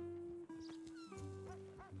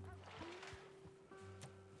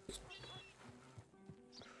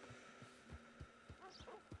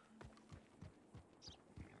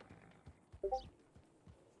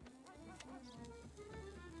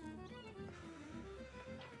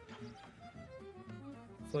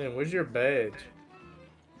 Flynn, where's your badge?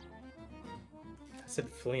 I said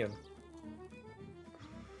Flynn.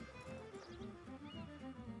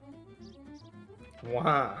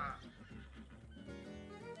 Why?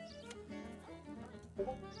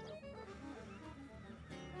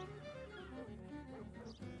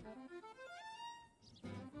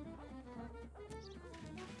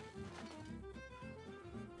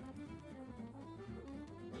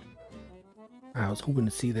 I was hoping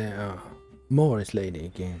to see that Morris lady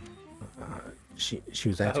again. She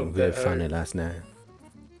was acting very funny last night.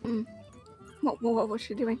 What was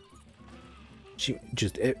she doing? She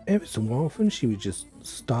just every so often she would just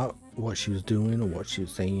stop what she was doing or what she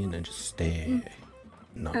was saying and just stare,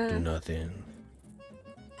 not do nothing.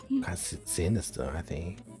 Kind of sinister, I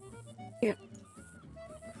think. Yeah.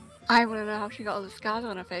 I want to know how she got all the scars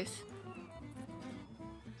on her face.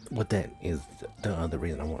 Well, that is the other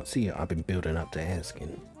reason I want to see her. I've been building up to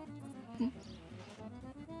asking.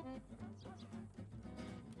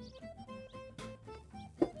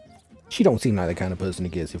 She don't seem like the kind of person that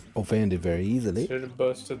gets offended very easily. Should have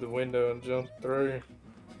busted the window and jumped through.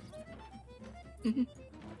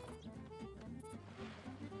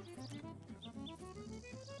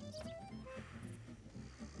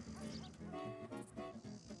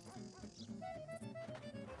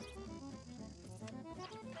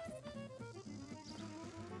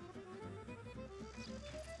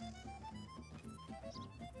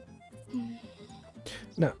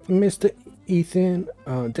 Now, Mr. Ethan,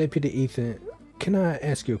 Deputy Ethan, can I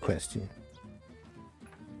ask you a question?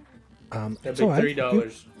 That'd be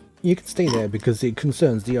 $3. You can stay there because it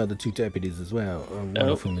concerns the other 2 deputies as well. One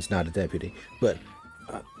of whom is not a deputy, but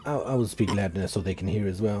I will speak Latin so they can hear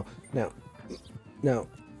as well. Now,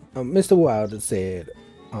 Mr. Wilder said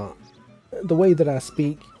the way that I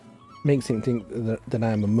speak makes him think that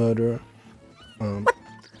I'm a murderer.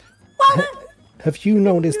 Have you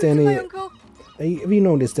noticed any? Have you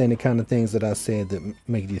noticed any kind of things that I said that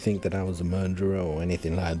made you think that I was a murderer or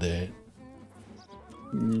anything like that?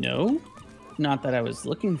 No, not that I was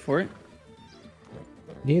looking for it.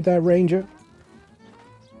 You hear that, Ranger?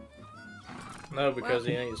 No, because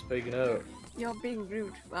he ain't speaking up. You're being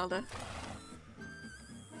rude, Wilder.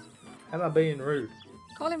 How am I being rude?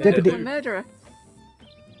 Call him Deputy- a murderer.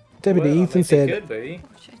 Deputy Well, Ethan he said. could be.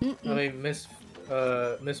 I mean, Miss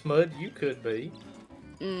Mudd, you could be.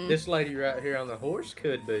 This lady right here on the horse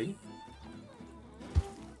could be.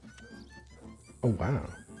 Oh wow.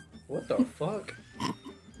 What the fuck?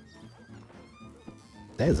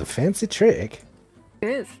 That is a fancy trick. It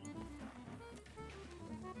is.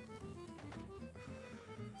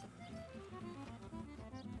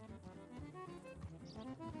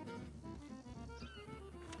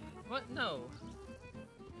 What? No.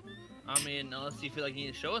 I mean, unless you feel like you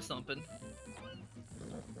need to show us something.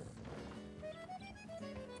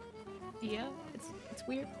 Yeah, it's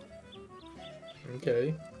weird.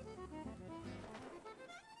 Okay.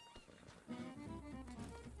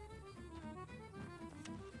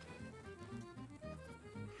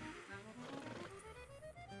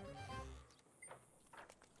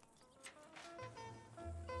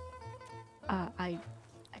 I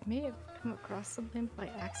may have come across something by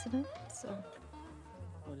accident, so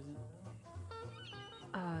What is it?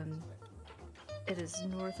 It is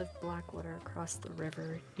north of Blackwater, across the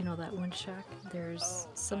river. You know that one shack? There's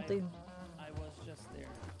something. I was just there.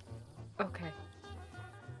 Okay.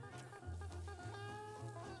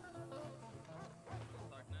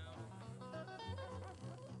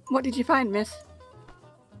 What did you find, miss?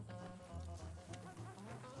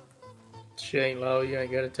 She ain't low, you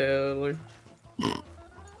ain't gotta tell her.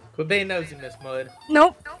 Quit being nosy, Miss Mud.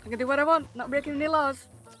 Nope. I can do what I want. Not breaking any laws.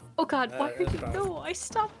 Oh god, why are that's you? fine. No, I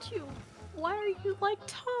stopped you. Why are you like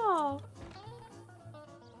Ta?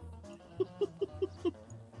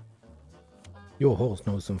 Your horse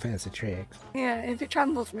knows some fancy tricks. Yeah, if it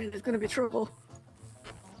trambles me, there's gonna be trouble.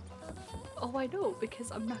 Oh, I know,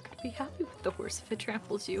 because I'm not gonna be happy with the horse if it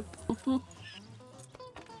tramples you.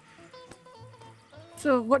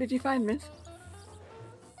 So, what did you find, miss?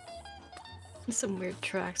 Some weird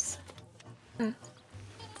tracks. Yeah,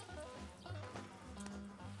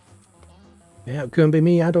 it couldn't be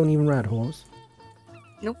me. I don't even ride horse.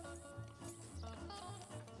 Nope.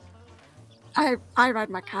 I ride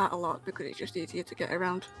my cat a lot because it's just easier to get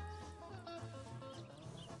around.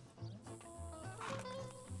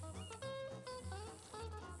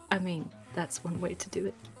 I mean, that's one way to do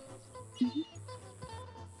it.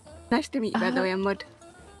 Nice to meet you, by the way, I'm Mud.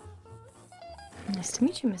 Nice to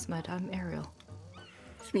meet you, Miss Mud. I'm Ariel.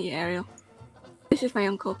 Nice to meet you, Ariel. This is my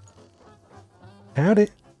uncle. Howdy.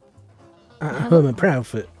 Herman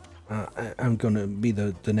Proudfoot. I'm gonna be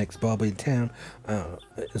the next barber in town,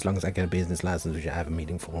 as long as I get a business license, which I have a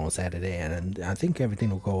meeting for on Saturday, and I think everything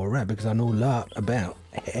will go alright because I know a lot about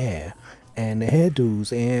hair and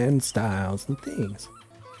hairdos and styles and things.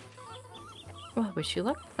 Well, I wish you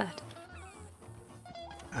luck with that.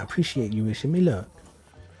 I appreciate you wishing me luck.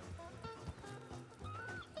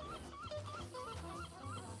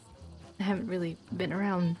 I haven't really been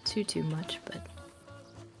around too much, but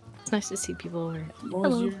it's nice to see people. What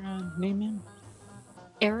was your name, ma'am?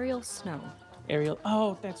 Ariel Snow. Ariel.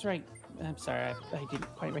 Oh, that's right. I'm sorry, I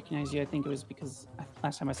didn't quite recognize you. I think it was because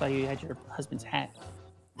last time I saw you, you had your husband's hat.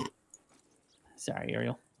 Sorry,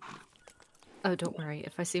 Ariel. Oh, don't worry.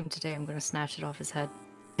 If I see him today, I'm going to snatch it off his head.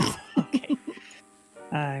 Okay.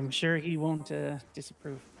 I'm sure he won't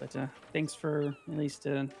disapprove, but thanks for at least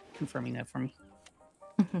confirming that for me.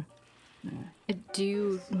 Do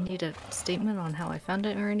you need a statement on how I found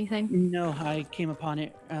it or anything? No, I came upon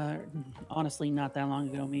it, honestly, not that long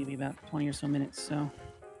ago, maybe about 20 or so minutes, so...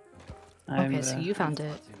 Okay, so you found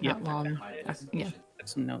it not long... yeah. Got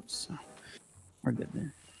some notes, so we're good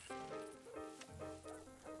there.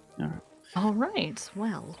 Alright. Alright,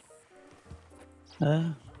 well...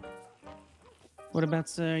 What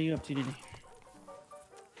about are you up to today?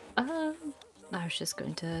 I was just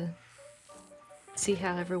going to see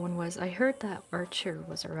how everyone was. I heard that Archer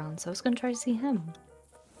was around, so I was going to try to see him.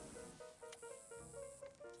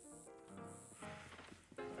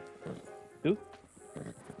 Who?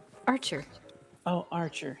 Archer. Oh,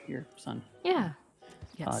 Archer, your son. Yeah.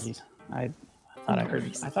 Yes. Apologies. I thought I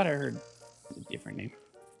heard a different name.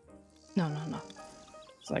 No.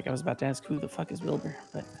 It's like I was about to ask who the fuck is Wilbur,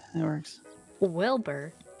 but that works.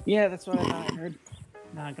 Wilbur? Yeah, that's what I thought I heard.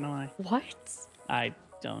 Not gonna lie. What? I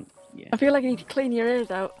don't. Yeah. I feel like you need to clean your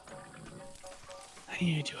ears out. I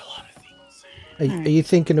need to do a lot of things. Are you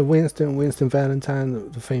thinking of Winston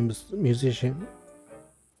Valentine, the famous musician?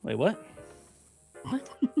 Wait, what? What?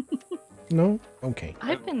 No? Okay.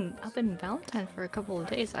 I've been Valentine for a couple of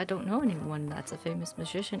days. I don't know anyone that's a famous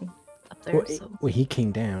musician up there. Well, he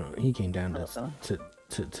came down. He came down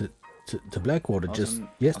to Blackwater just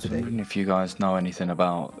yesterday. I was wondering if you guys know anything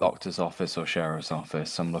about doctor's office or sheriff's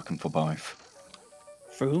office. I'm looking for both.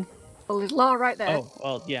 For who? Well, there's law right there. Oh,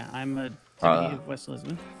 well, yeah, I'm a deputy of West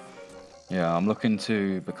Elizabeth. Yeah, I'm looking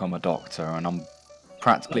to become a doctor, and I'm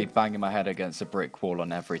practically banging my head against a brick wall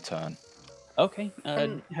on every turn. Okay.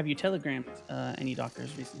 Have you telegrammed any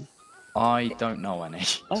doctors recently? I don't know any.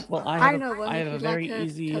 Oh well, I have a very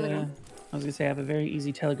easy. I was gonna say I have a very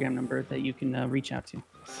easy telegram number that you can reach out to.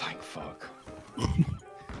 Thank fuck.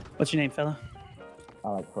 What's your name, fella?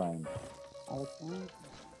 Alex Rain. Alex Rain.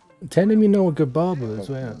 Tell him you know a good barber as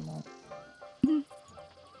well.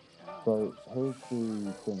 So here's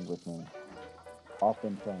the thing with me. I've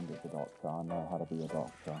been trained as a doctor. I know how to be a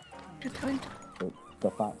doctor. Good point. It's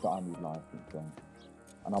the fact that I need licensing,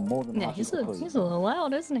 and I'm more than happy he's to a prove little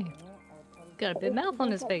loud, isn't he? Got a big mouth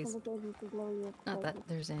on his face. Not that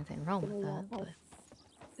there's anything wrong with that, but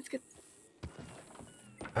it's good.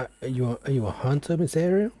 Are you a hunter, Miss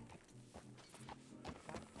Ariel?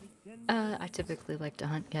 I typically like to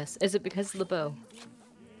hunt. Yes. Is it because of the bow?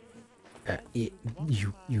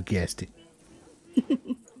 You guessed it.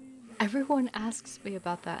 Everyone asks me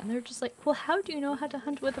about that, and they're just like, well, how do you know how to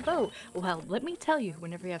hunt with a bow? Well, let me tell you,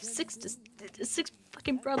 whenever you have six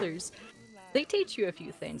fucking brothers, they teach you a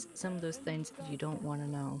few things. Some of those things you don't want to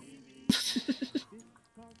know.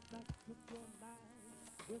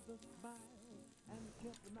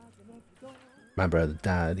 My brother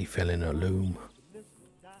died. He fell in a loom.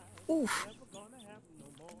 Oof.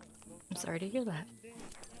 I'm sorry to hear that.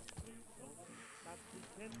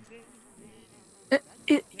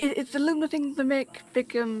 It's the Luna thing they make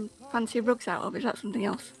big fancy rugs out of. Is that something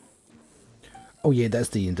else? Oh yeah, that's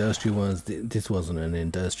the industrial ones. This wasn't an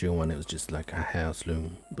industrial one. It was just like a house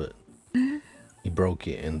loom. But he broke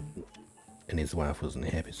it, and his wife wasn't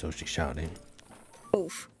happy, so she shot him.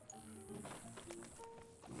 Oof.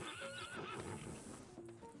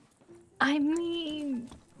 I mean,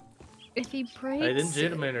 if he breaks Hey, them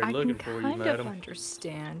gentlemen are I looking can for you, kind of madam.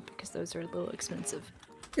 understand, because those are a little expensive.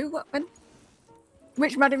 Who? What? When?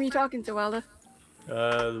 Which madam are you talking to, Wilder?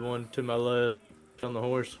 The one to my left on the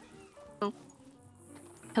horse. Oh.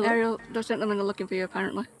 Hello? Ariel, those gentlemen are looking for you,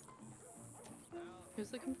 apparently.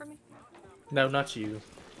 Who's looking for me? No, not you.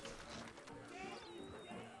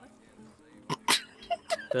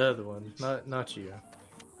 The other one, not you.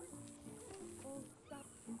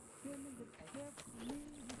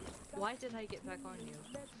 Why did I get back on you?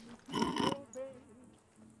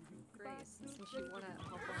 Grace, since you wanna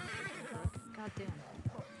hop on. God damn.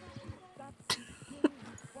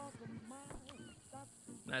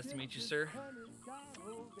 Nice to meet you, sir.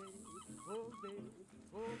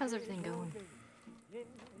 How's everything going?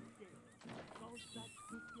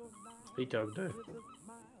 He talked to.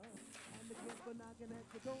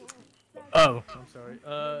 Oh, I'm sorry.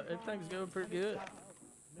 Everything's going pretty good.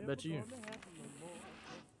 How about you?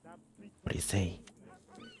 What do you say?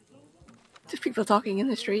 Just people talking in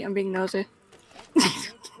the street. I'm being nosy.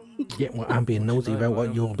 Yeah, well, I'm being nosy about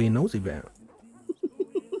what you're being nosy about.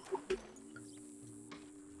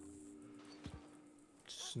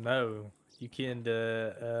 Snow. You kenned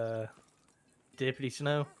Deputy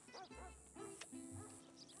Snow?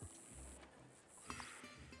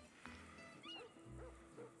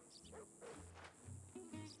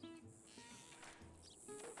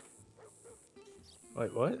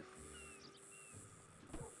 Wait, what?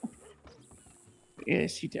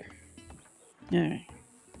 Yes, you do. Alright.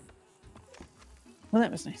 Well,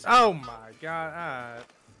 that was nice. Oh my god,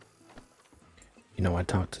 You know, I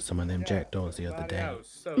talked to some of them jackdaws the other day. I was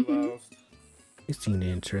so lost. They seemed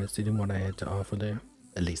interested in what I had to offer them.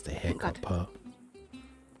 At least the haircut part.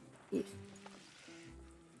 Yes.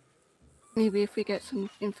 Maybe if we get some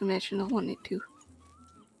information, I'll want it too.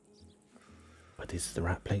 But this is the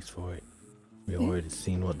right place for it. We already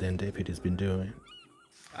seen what them deputies been doing.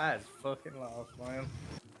 I was fucking lost, man.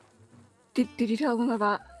 Did you tell them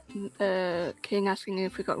about King asking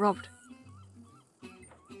if we got robbed?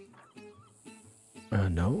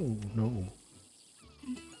 No.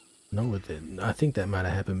 No, I think that might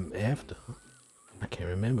have happened after. I can't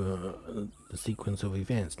remember the sequence of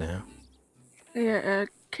events now. Yeah,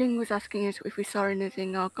 King was asking us if we saw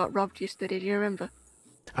anything or got robbed yesterday. Do you remember?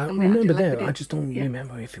 I And we remember acted like we that. did. I just don't Yeah.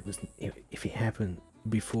 remember if it happened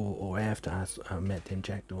before or after I met them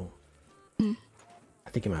jackdaw. I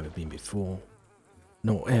think it might have been before.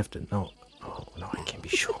 No, after. No. Oh no, I can't be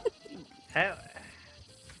sure.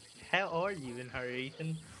 How are you in her,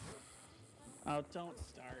 Ethan? Oh, don't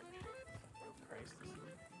start. Christ.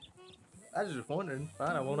 I was just wondering.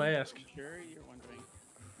 Fine, I won't ask. Sure, you're wondering.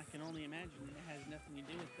 I can only imagine it has nothing to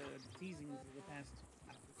do with the teasings of the past.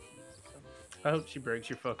 So. I hope she breaks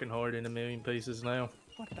your fucking heart in a million pieces now.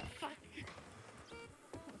 What the fuck?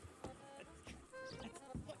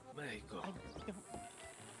 There you go.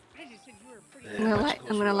 I just said you were pretty.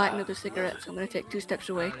 I'm gonna light another cigarette, so I'm gonna take 2 steps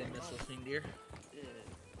away. I miss listening, dear.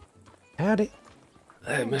 Howdy.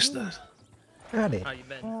 Hey, mister. Howdy. How you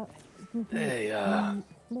been? Hey,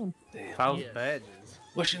 Files badges.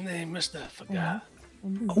 what's your name, mister? Forgot.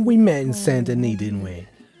 Oh, we met in Saint Denis, didn't we?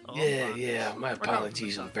 Yeah, my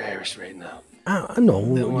apologies. I'm embarrassed right now. I know.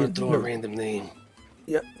 Didn't want to throw a look, random name.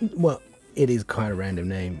 Yeah, well, it is quite a random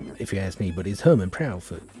name, if you ask me, but it's Herman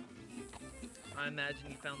Proudfoot. I imagine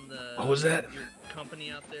you found the. What was that? Your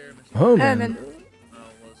company out there, Mr. Herman. Oh,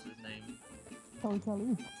 what's his name?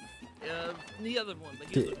 The other one, but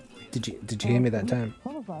he's looking for you. Did you hear me that time?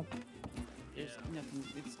 There's nothing.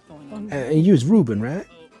 It's going on. And you was Ruben, right?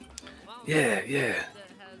 Yeah.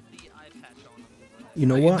 You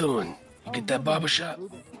know How what? you doing? You get that barber shop?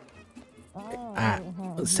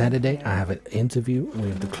 Saturday, I have an interview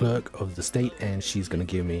with the clerk of the state, and she's gonna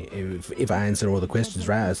give me, if I answer all the questions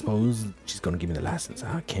right, I suppose she's gonna give me the license.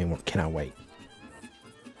 I cannot wait.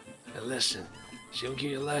 Now listen, She don't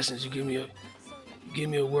give you a license. You give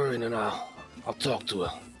me a word, and I'll talk to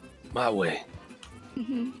her my way.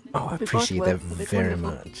 Oh, I appreciate that very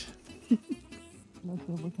much.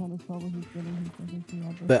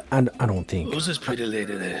 But I don't think. Who's this pretty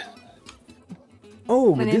lady there?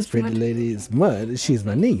 Oh, but this pretty lady is Mud. She's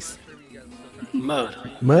my niece. Mud.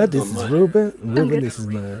 Mud, this is Ruben. Ruben, this is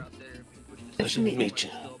Mud. Nice to meet you.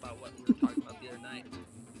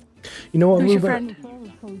 You know what, Who's your Ruben? friend?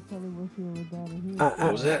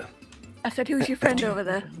 What was that? I said, who's your friend over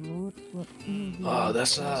there? Oh,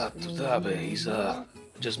 that's Tutabe. He's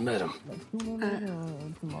just met him.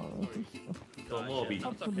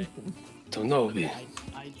 Tonobi.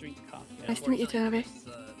 I drink coffee. Nice to meet you, Toby.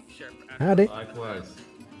 Howdy. Likewise.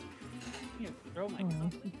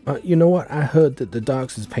 You know what? I heard that the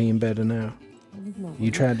docks is paying better now.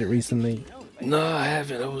 You tried it recently? No, I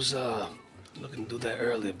haven't. I was looking to do that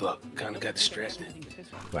earlier, but kind of got distracted.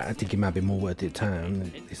 Well, I think it might be more worth your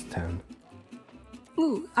time this time.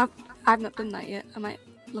 Ooh, I've not done that yet. I might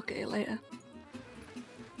look at it later.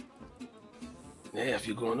 Yeah, if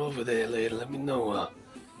you're going over there later, let me know.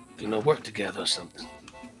 If you know, work together or something.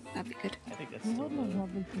 That'd be good. I think that's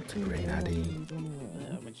It's a great idea.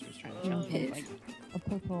 when she was trying to challenge It me. is.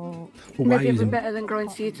 Well, Maybe it'd be better than growing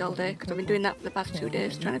seeds all day, because I've been doing that for the past 2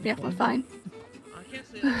 days, trying to be off my fine.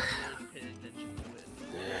 Yeah,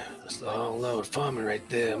 that's the whole load farming right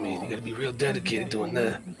there. I mean, you gotta be real dedicated doing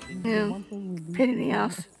that. Yeah, pain in the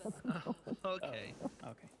ass. Okay.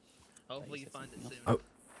 Okay. Hopefully you find it soon.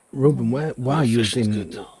 Ruben, why are you Fishing's in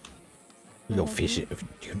good, though. your fishing? If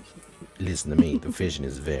you listen to me, the fishing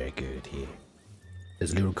is very good here.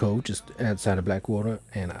 There's a little cove just outside of Blackwater,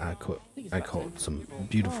 and I caught some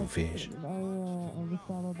beautiful fish.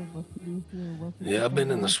 Yeah, I've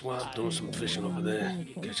been in the swamp doing some fishing over there,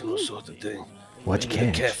 catching all sorts of things. What'd you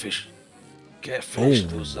Mainly catch? Catfish, Oh,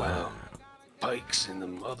 those wow. pikes and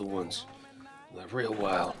them other ones. Like real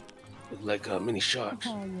wild. Look like mini sharks.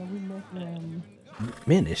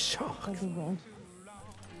 Man, it's shark.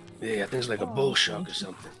 Yeah, I think it's like a bull shark or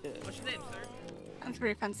something. What's your name, sir? That's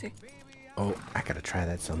very fancy. Oh, I gotta try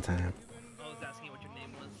that sometime. I was asking you what your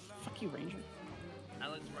name was. Fuck you, Ranger.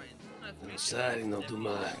 Alex Ryan. Nice to meet you. Inside, you know, do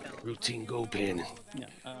my routine go panning. Yeah.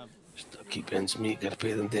 Just keep ends meet, gotta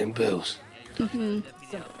pay them damn bills.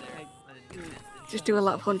 Just do a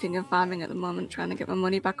lot of hunting and farming at the moment, trying to get my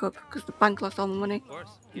money back up, because the bank lost all my money.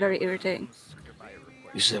 Very irritating.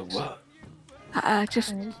 You said what?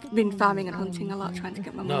 Just been farming and hunting a lot, trying to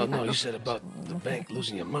get my money back No, you up. said about the bank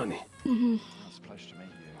losing your money. Mm-hmm.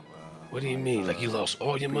 What do you mean? Like you lost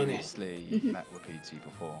all your money? Met with PT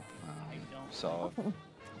before, so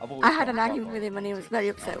I've always I had an felt argument with him and he was very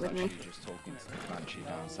upset with me. just talking to the Banshee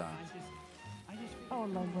down south.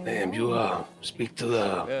 Damn, you speak to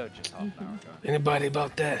the anybody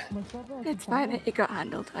about that? It's fine, it got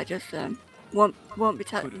handled. I just won't be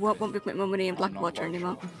putting my money in Blackwater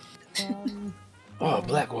anymore. Oh,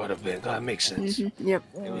 Blackwater Bank. That makes sense. Yep.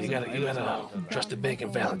 You gotta trust the bank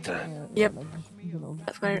in Valentine. Yep.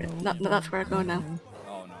 That's where I go now.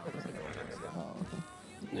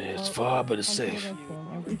 Yeah, it's far, but it's safe.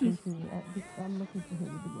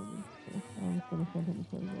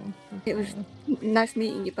 It was nice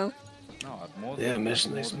meeting you both. Yeah, Miss,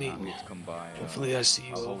 nice meeting you. Hopefully I see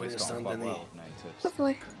you over in San Denis.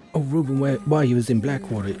 Hopefully. Oh, Ruben, while you was in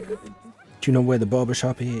Blackwater, do you know where the barber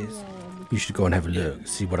shop is? You should go and have a look.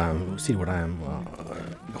 See what I'm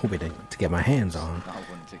hoping to get my hands on. I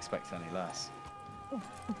wouldn't expect any less.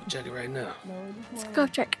 Check it right now. Let's go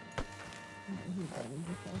check.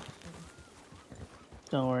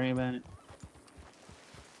 Don't worry about it.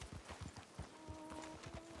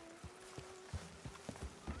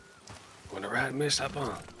 Wanna ride, miss? Hop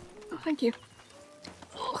on. Oh, thank you.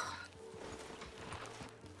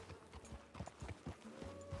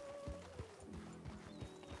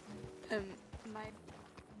 My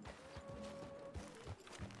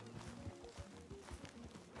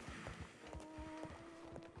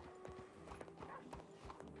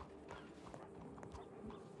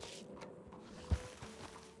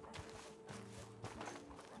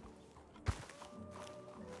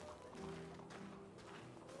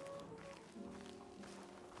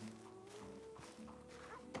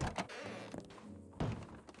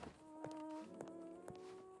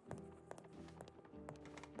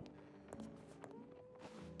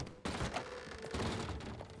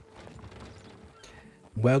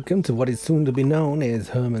Welcome to what is soon to be known as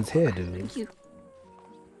Herman's Hairdo. Thank you.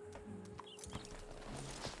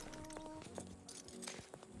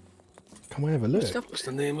 Come on, have a look. What's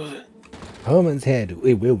the name of it? Herman's Hairdo.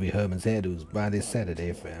 It will be Herman's Hairdos by this Saturday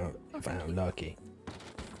if I'm lucky.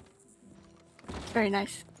 Very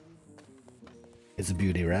nice. It's a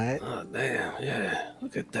beauty, right? Oh, damn, yeah.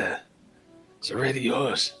 Look at that. It's already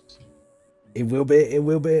yours. It will be. It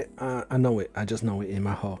will be. I know it. I just know it in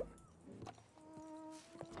my heart.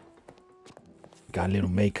 Got a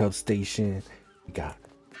little makeup station. We got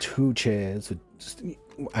 2 chairs.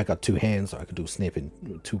 I got 2 hands, so I could do snipping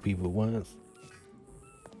 2 people at once.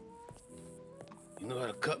 You know how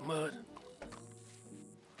to cut mud?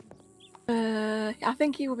 I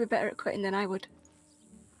think he would be better at cutting than I would.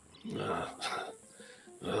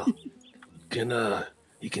 Well,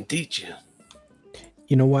 he can teach you.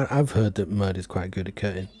 You know what? I've heard that mud is quite good at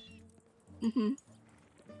cutting. Mm-hmm.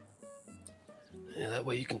 Yeah, that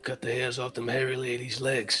way you can cut the hairs off them hairy ladies'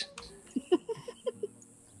 legs.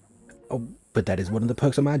 Oh, but that is one of the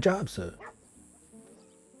perks of my job, sir.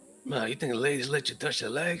 Man, you think the ladies let you touch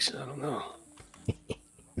their legs? I don't know.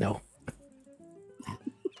 No.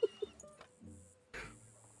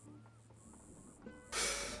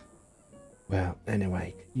 Well,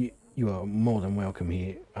 anyway, you are more than welcome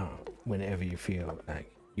here whenever you feel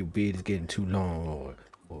like your beard is getting too long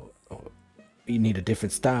or you need a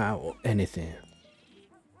different style or anything.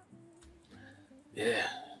 Yeah.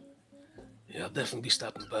 Yeah, I'll definitely be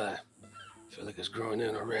stopping by. I feel like it's growing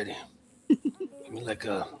in already. Give me like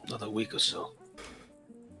another week or so.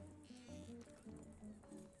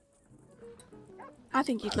 I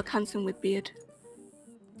think you'd look handsome with beard.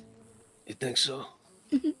 You think so?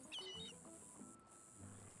 Mhm.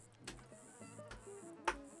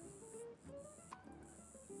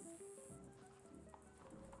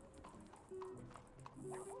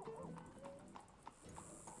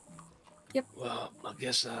 Yep. Well, I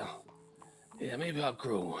guess, yeah, maybe I'll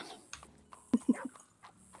grow one.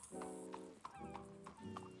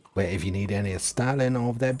 Well, if you need any styling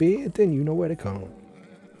of that beard, then you know where to come.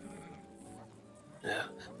 Yeah.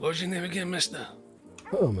 What was your name again, mister?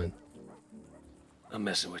 Herman. I'm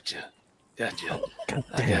messing with you. Got you. God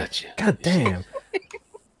I damn. got you. God damn.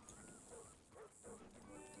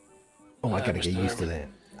 Oh, I Mr. gotta get used to Herman.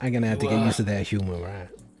 that. I'm gonna have to get used to that humor, right?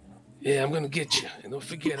 Yeah, I'm gonna get you. And don't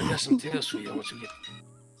forget, I got some tales for you once you get...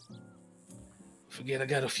 Forget, I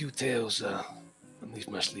got a few tales, underneath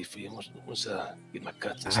my sleeve for you once get my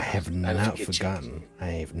cuts and I stuff. have don't not forget you. forgotten. I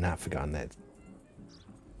have not forgotten that.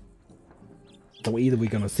 So either we're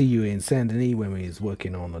gonna see you in Saint Denis when we're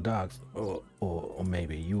working on the docks, or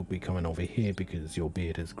maybe you'll be coming over here because your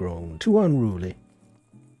beard has grown too unruly.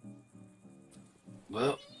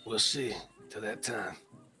 Well, we'll see. Till that time.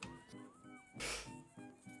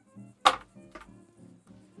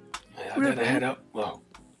 Hey, I gotta head out. Well,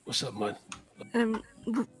 what's up, Mud?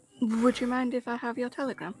 Would you mind if I have your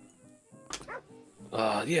telegram?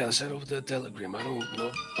 Yeah, let's head over to the telegram. I don't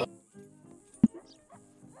know.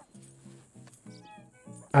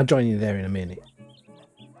 I'll join you there in a minute.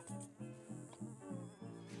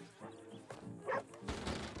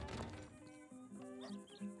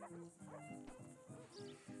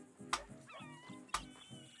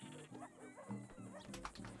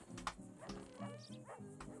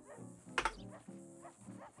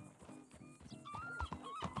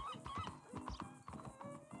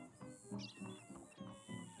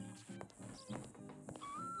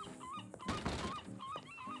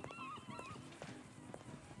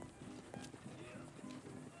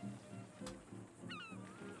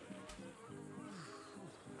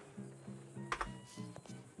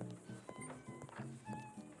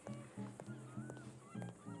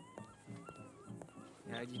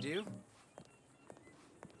 How'd you do?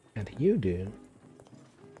 And you do.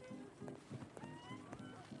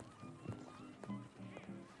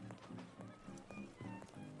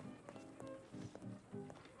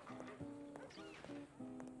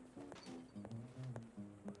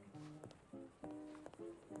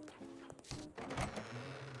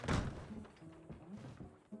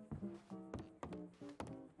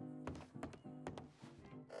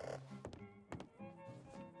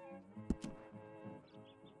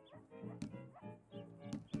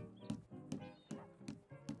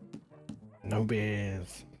 No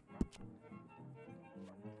beers.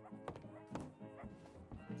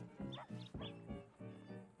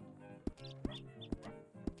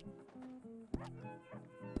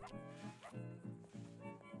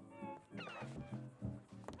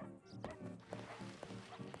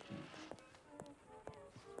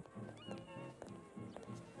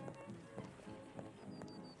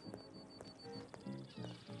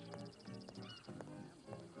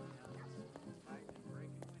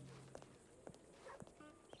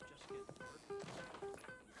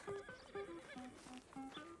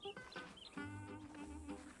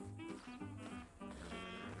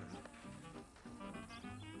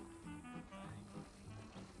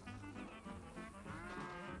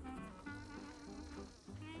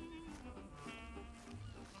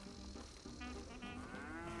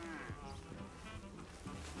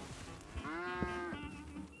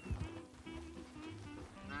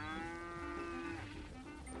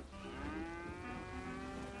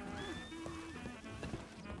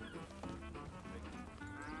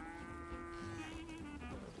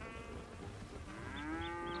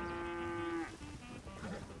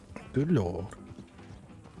 Good lord.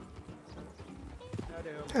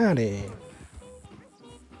 Howdy.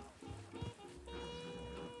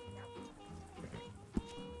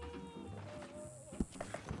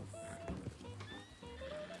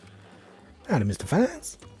 Howdy, Mr.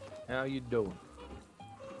 Fines. How you doing?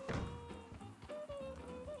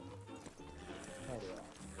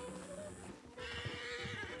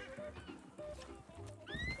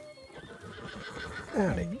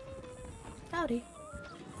 Howdy. Howdy.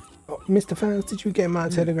 Oh, Mr. Fines, did you get my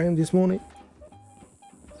telegram this morning?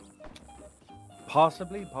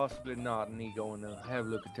 Possibly, possibly not. I need to go and have a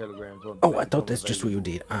look at telegrams on. Oh, I thought that's just what you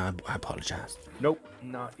did. I apologize. Nope,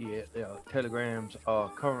 not yet. Telegrams are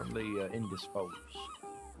currently indisposed.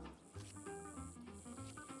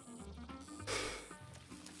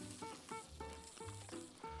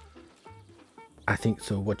 I think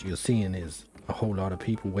so. What you're seeing is a whole lot of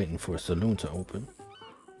people waiting for a saloon to open.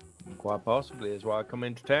 Quite possibly. That's why I come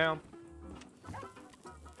into town.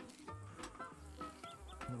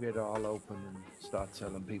 Get it all open and start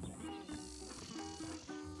selling people.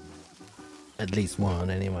 At least one,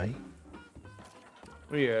 anyway.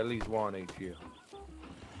 Yeah, at least one each year.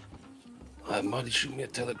 Marty, shoot me a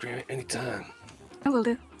telegram anytime. I will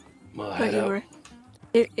do. My But you hideout. were.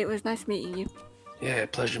 It was nice meeting you. Yeah,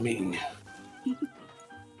 pleasure meeting you.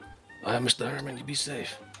 All right, Mr. Herman, you be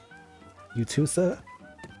safe. You too, sir?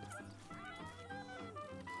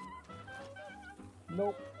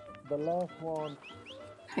 Nope. The last one.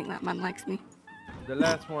 I think that man likes me. The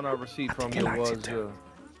last one I received from you was.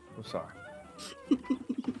 I'm sorry.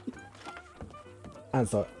 I'm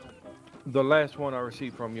sorry. The last one I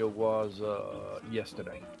received from you was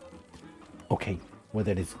yesterday. Okay. Well,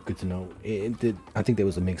 that is good to know. I think there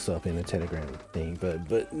was a mix-up in the telegram thing,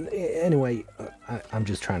 but anyway, I'm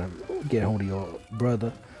just trying to get a hold of your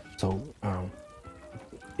brother. So,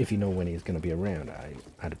 if you know when he's gonna be around,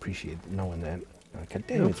 I'd appreciate knowing that. God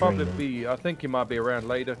damn, He'll it's probably raining. be. I think he might be around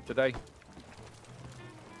later today.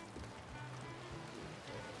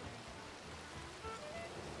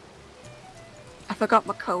 I forgot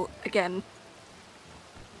my coat again.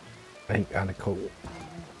 I ain't got a coat.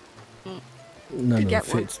 Mm. None Could of get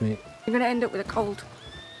it one. fits me. You're gonna end up with a cold.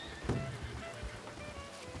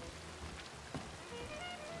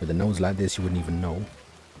 With a nose like this, you wouldn't even know.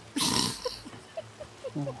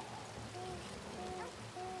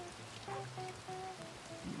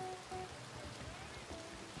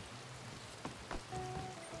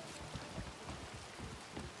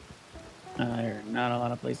 There are not a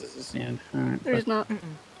lot of places to stand. All right. There is not.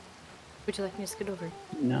 Would you like me to scoot over?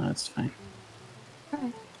 No, it's fine.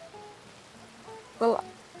 Alright. Well,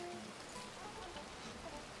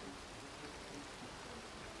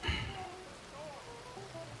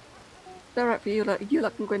 it's alright for you. You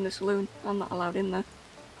lot can go in the saloon. I'm not allowed in there.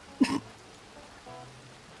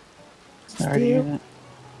 Sorry to hear that.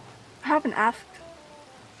 I haven't asked.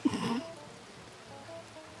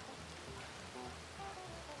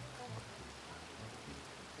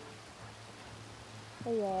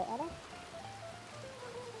 Hey, Anna?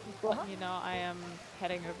 You know, I am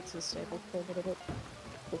heading over to the stable for a little bit.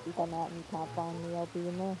 If you come out and you can't find me, I'll be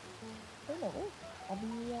in there. Hey, no worries.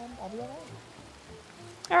 I'll be alright.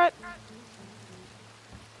 Alright.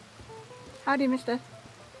 Howdy, mister.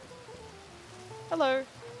 Hello.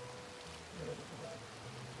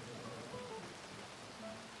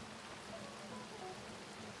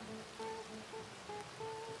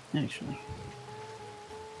 Actually,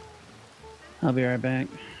 I'll be right back.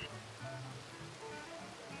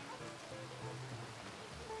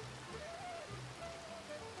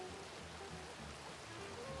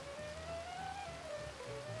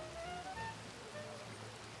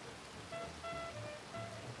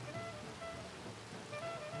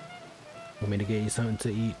 Want me to get you something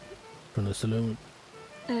to eat from the saloon?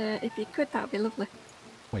 If you could, that would be lovely.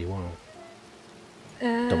 What you want?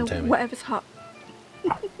 Don't tell me. Whatever's hot.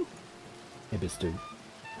 Maybe it's stew.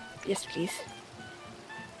 Yes, please.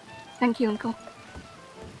 Thank you, Uncle.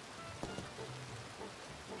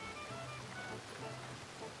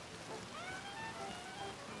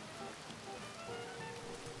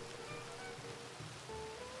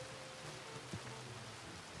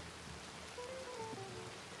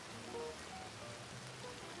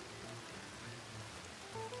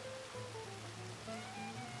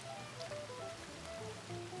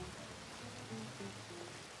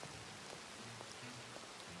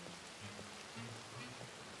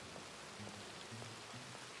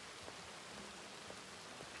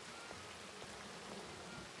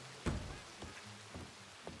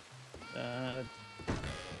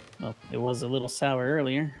 Well, it was a little sour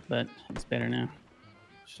earlier, but it's better now.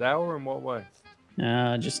 Sour in what way?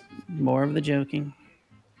 Just more of the joking.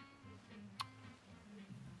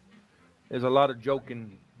 There's a lot of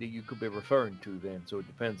joking that you could be referring to then, so it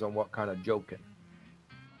depends on what kind of joking.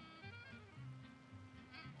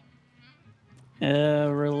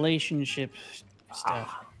 Relationship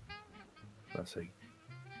stuff. Let's see.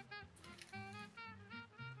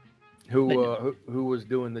 Who was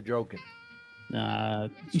doing the joking?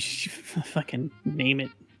 Fucking name it.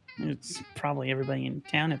 It's probably everybody in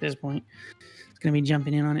town at this point. It's gonna be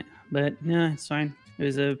jumping in on it, but no, it's fine. It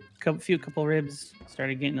was a couple ribs.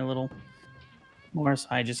 Started getting a little more, so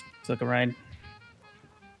I just took a ride.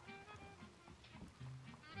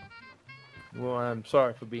 Well, I'm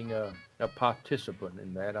sorry for being a participant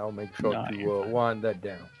in that. I'll make sure to wind that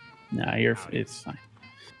down. No, it's fine.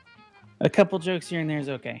 A couple jokes here and there is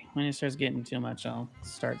okay. When it starts getting too much, I'll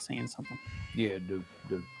start saying something. Yeah, do.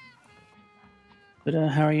 But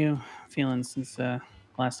how are you feeling since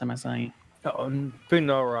last time I saw you? I'm feeling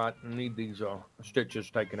all right. I need these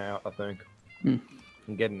stitches taken out, I think. And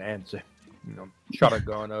get an answer. Shot a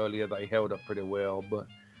gun earlier. They held up pretty well, but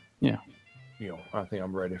yeah, I think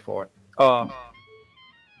I'm ready for it.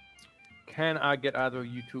 Can I get either of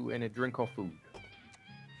you two any drink or food?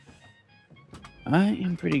 I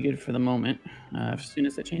am pretty good for the moment. As soon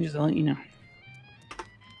as that changes, I'll let you know.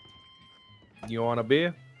 You want a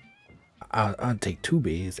beer? I'll take 2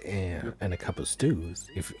 beers and a couple of stews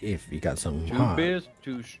if you got something hot. 2 beers,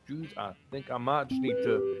 2 stews. I think I might just need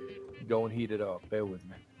to go and heat it up. Bear with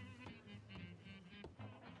me.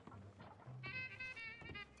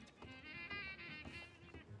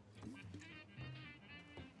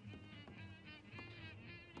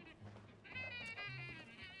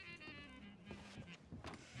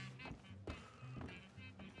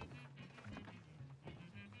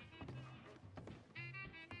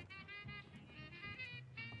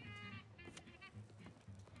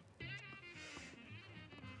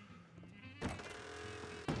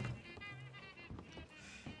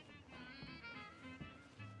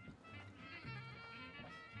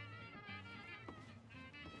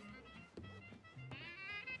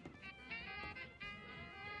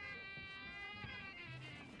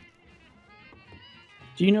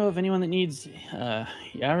 Do you know of anyone that needs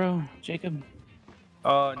yarrow, Jacob?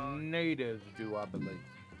 Natives do, I believe.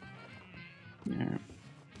 Yeah.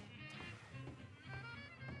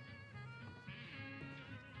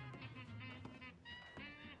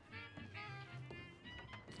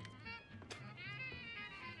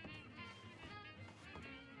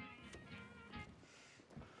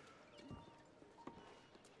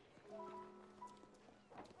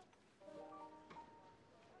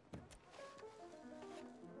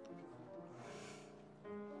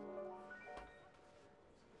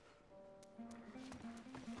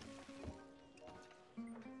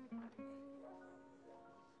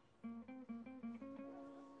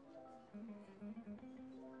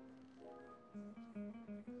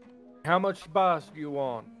 How much spice do you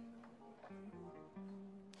want?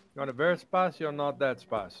 You want it very spicy or not that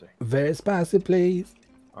spicy? Very spicy, please.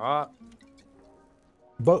 All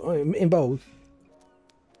right. In both.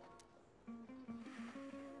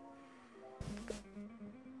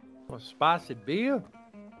 A spicy beer?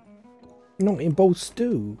 No, in both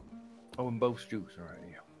stew. Oh, in both stews. All right,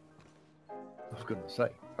 yeah. I was going to say.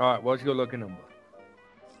 All right, what's your lucky number?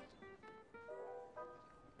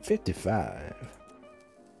 55.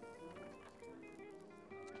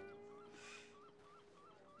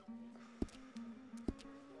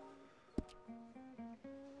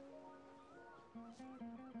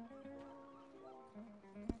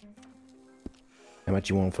 How much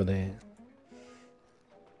you want for that?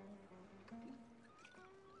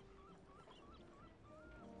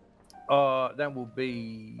 That will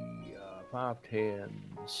be $5, $10,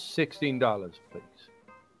 $16, please.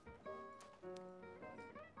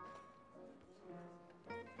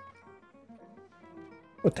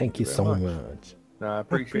 Well, thank you so much. No, I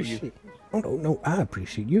appreciate you. Oh, no, I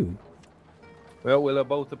appreciate you. Well, we'll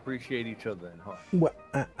both appreciate each other then, huh? Well,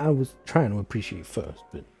 I was trying to appreciate first,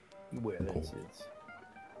 but... Well,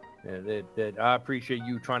 I appreciate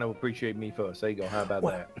you trying to appreciate me first. There you go. How about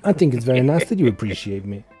that? I think it's very nice that you appreciate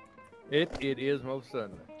me. It is most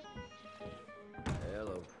certainly.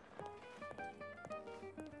 Hello.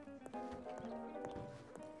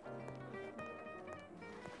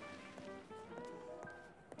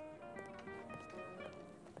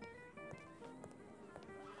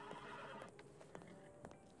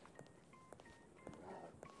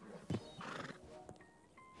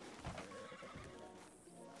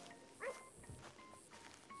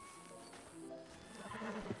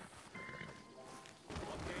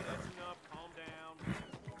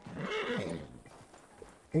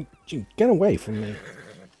 Hey, gee, get away from me.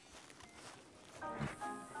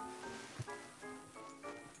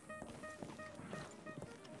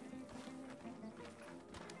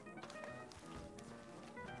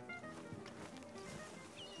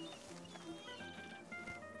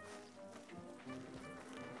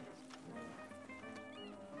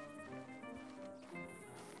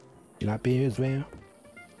 You like beer as well?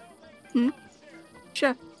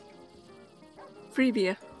 Sure. Free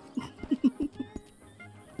beer.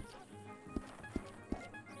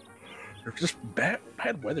 There's just bad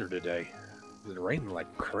weather today. It's raining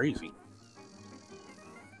like crazy.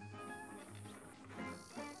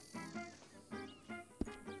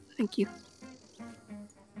 Thank you.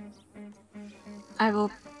 I will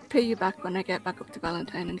pay you back when I get back up to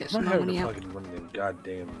Valentine and get some more money out. Fucking one of them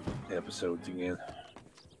goddamn episodes again.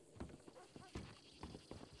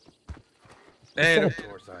 And of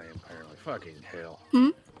course I am apparently. Fucking hell.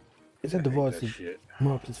 Is that the voice of shit.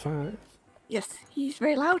 Marcus Fires? Yes, he's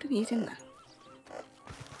very loud and he's in there.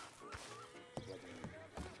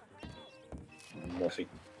 Messy.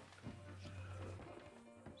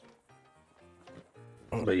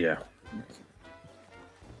 But yeah.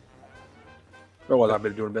 Oh, well, I've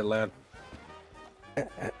been doing a bit loud.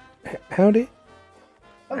 Howdy.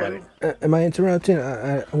 Howdy. Am I interrupting?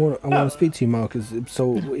 I want to speak to you, Marcus.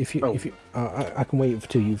 So if you I can wait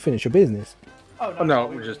till you finish your business. Oh, no,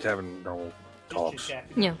 we're just having normal talks.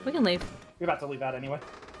 Yeah, we can leave. You're about to leave out anyway.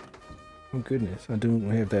 Oh goodness, I do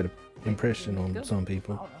have that impression on some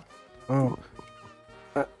people. Oh,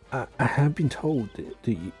 I have been told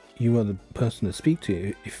that you are the person to speak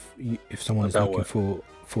to if someone is About looking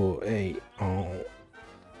for a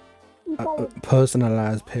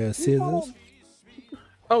personalized pair of scissors.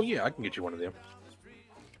 Oh yeah, I can get you one of them.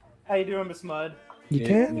 How you doing, Miss Mud? You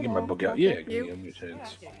can? You get my book out. Yeah, give me your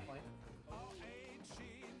chance.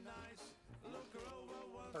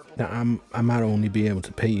 Now I might only be able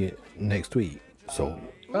to pay you next week, so.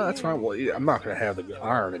 Oh, that's fine. Well, I'm not going to have the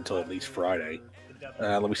iron until at least Friday.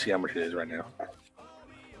 Let me see how much it is right now.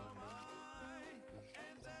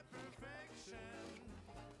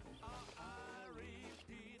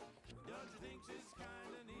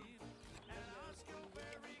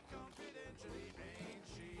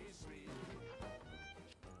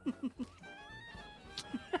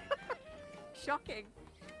 Shocking.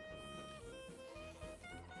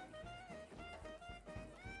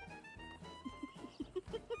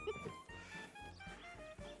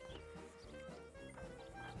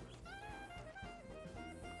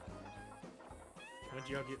 When'd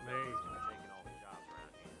y'all get married?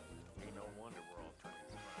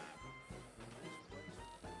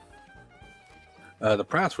 The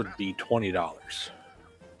price would be $20.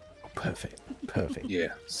 Perfect.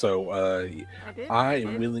 Yeah. So I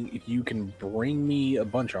am willing. If you can bring me a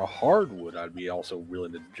bunch of hardwood, I'd be also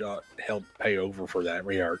willing to help pay over for that.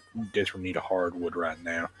 We are desperately need a hardwood right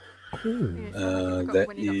now.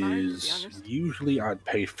 That is usually I'd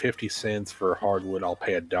pay 50 cents for hardwood. I'll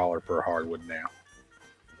pay $1 per hardwood now.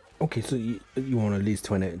 Okay, so you want at least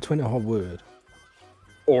 20 hardwood,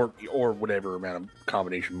 or whatever amount of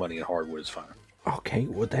combination money and hardwood is fine. Okay,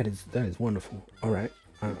 well that is wonderful. All right,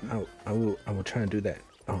 I will try and do that.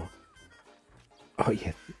 Oh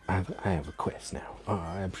yeah, I have a quest now.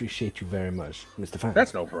 I appreciate you very much, Mr. Fine.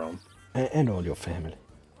 That's no problem. And all your family.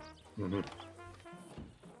 Mm-hmm.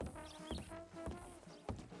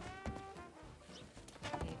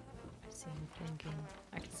 I see him thinking.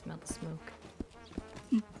 I can smell the smoke.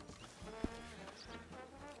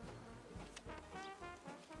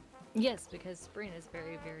 Yes, because spring is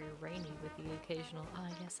very, very rainy with the occasional,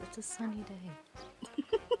 yes, it's a sunny day.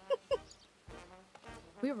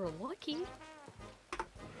 We were lucky. Now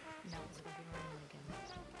it's fucking raining again.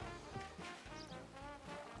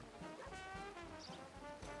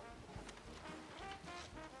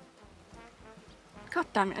 God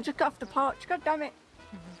damn it, I just got off the porch. God damn it.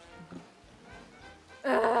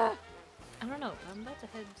 I don't know, I'm about to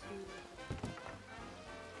head to...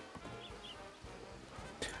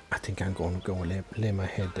 I think I'm going to go and lay my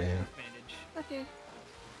head down. Okay.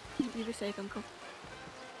 You be safe, Uncle.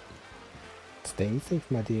 Stay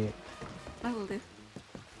safe, my dear. I will do.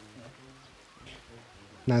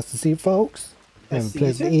 Nice to see you, folks. Nice Have to a see you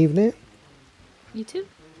pleasant too. evening. You too?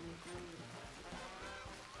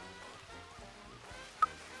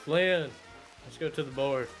 Flynn, let's go to the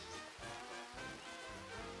bar.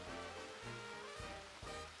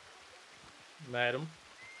 Madam.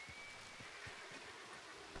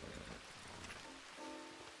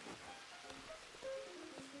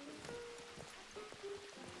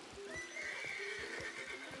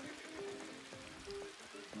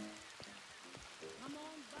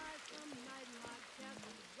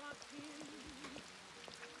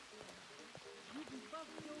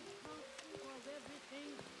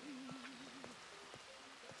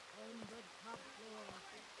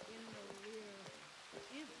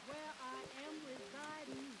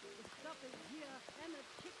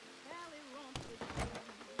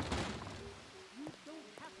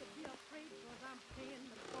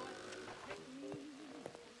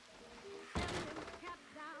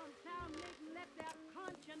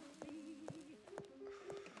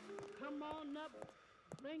 up,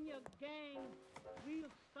 bring your gang.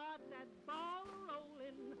 We'll start that ball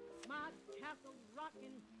rolling, my castle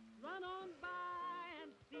rocking. Run on by.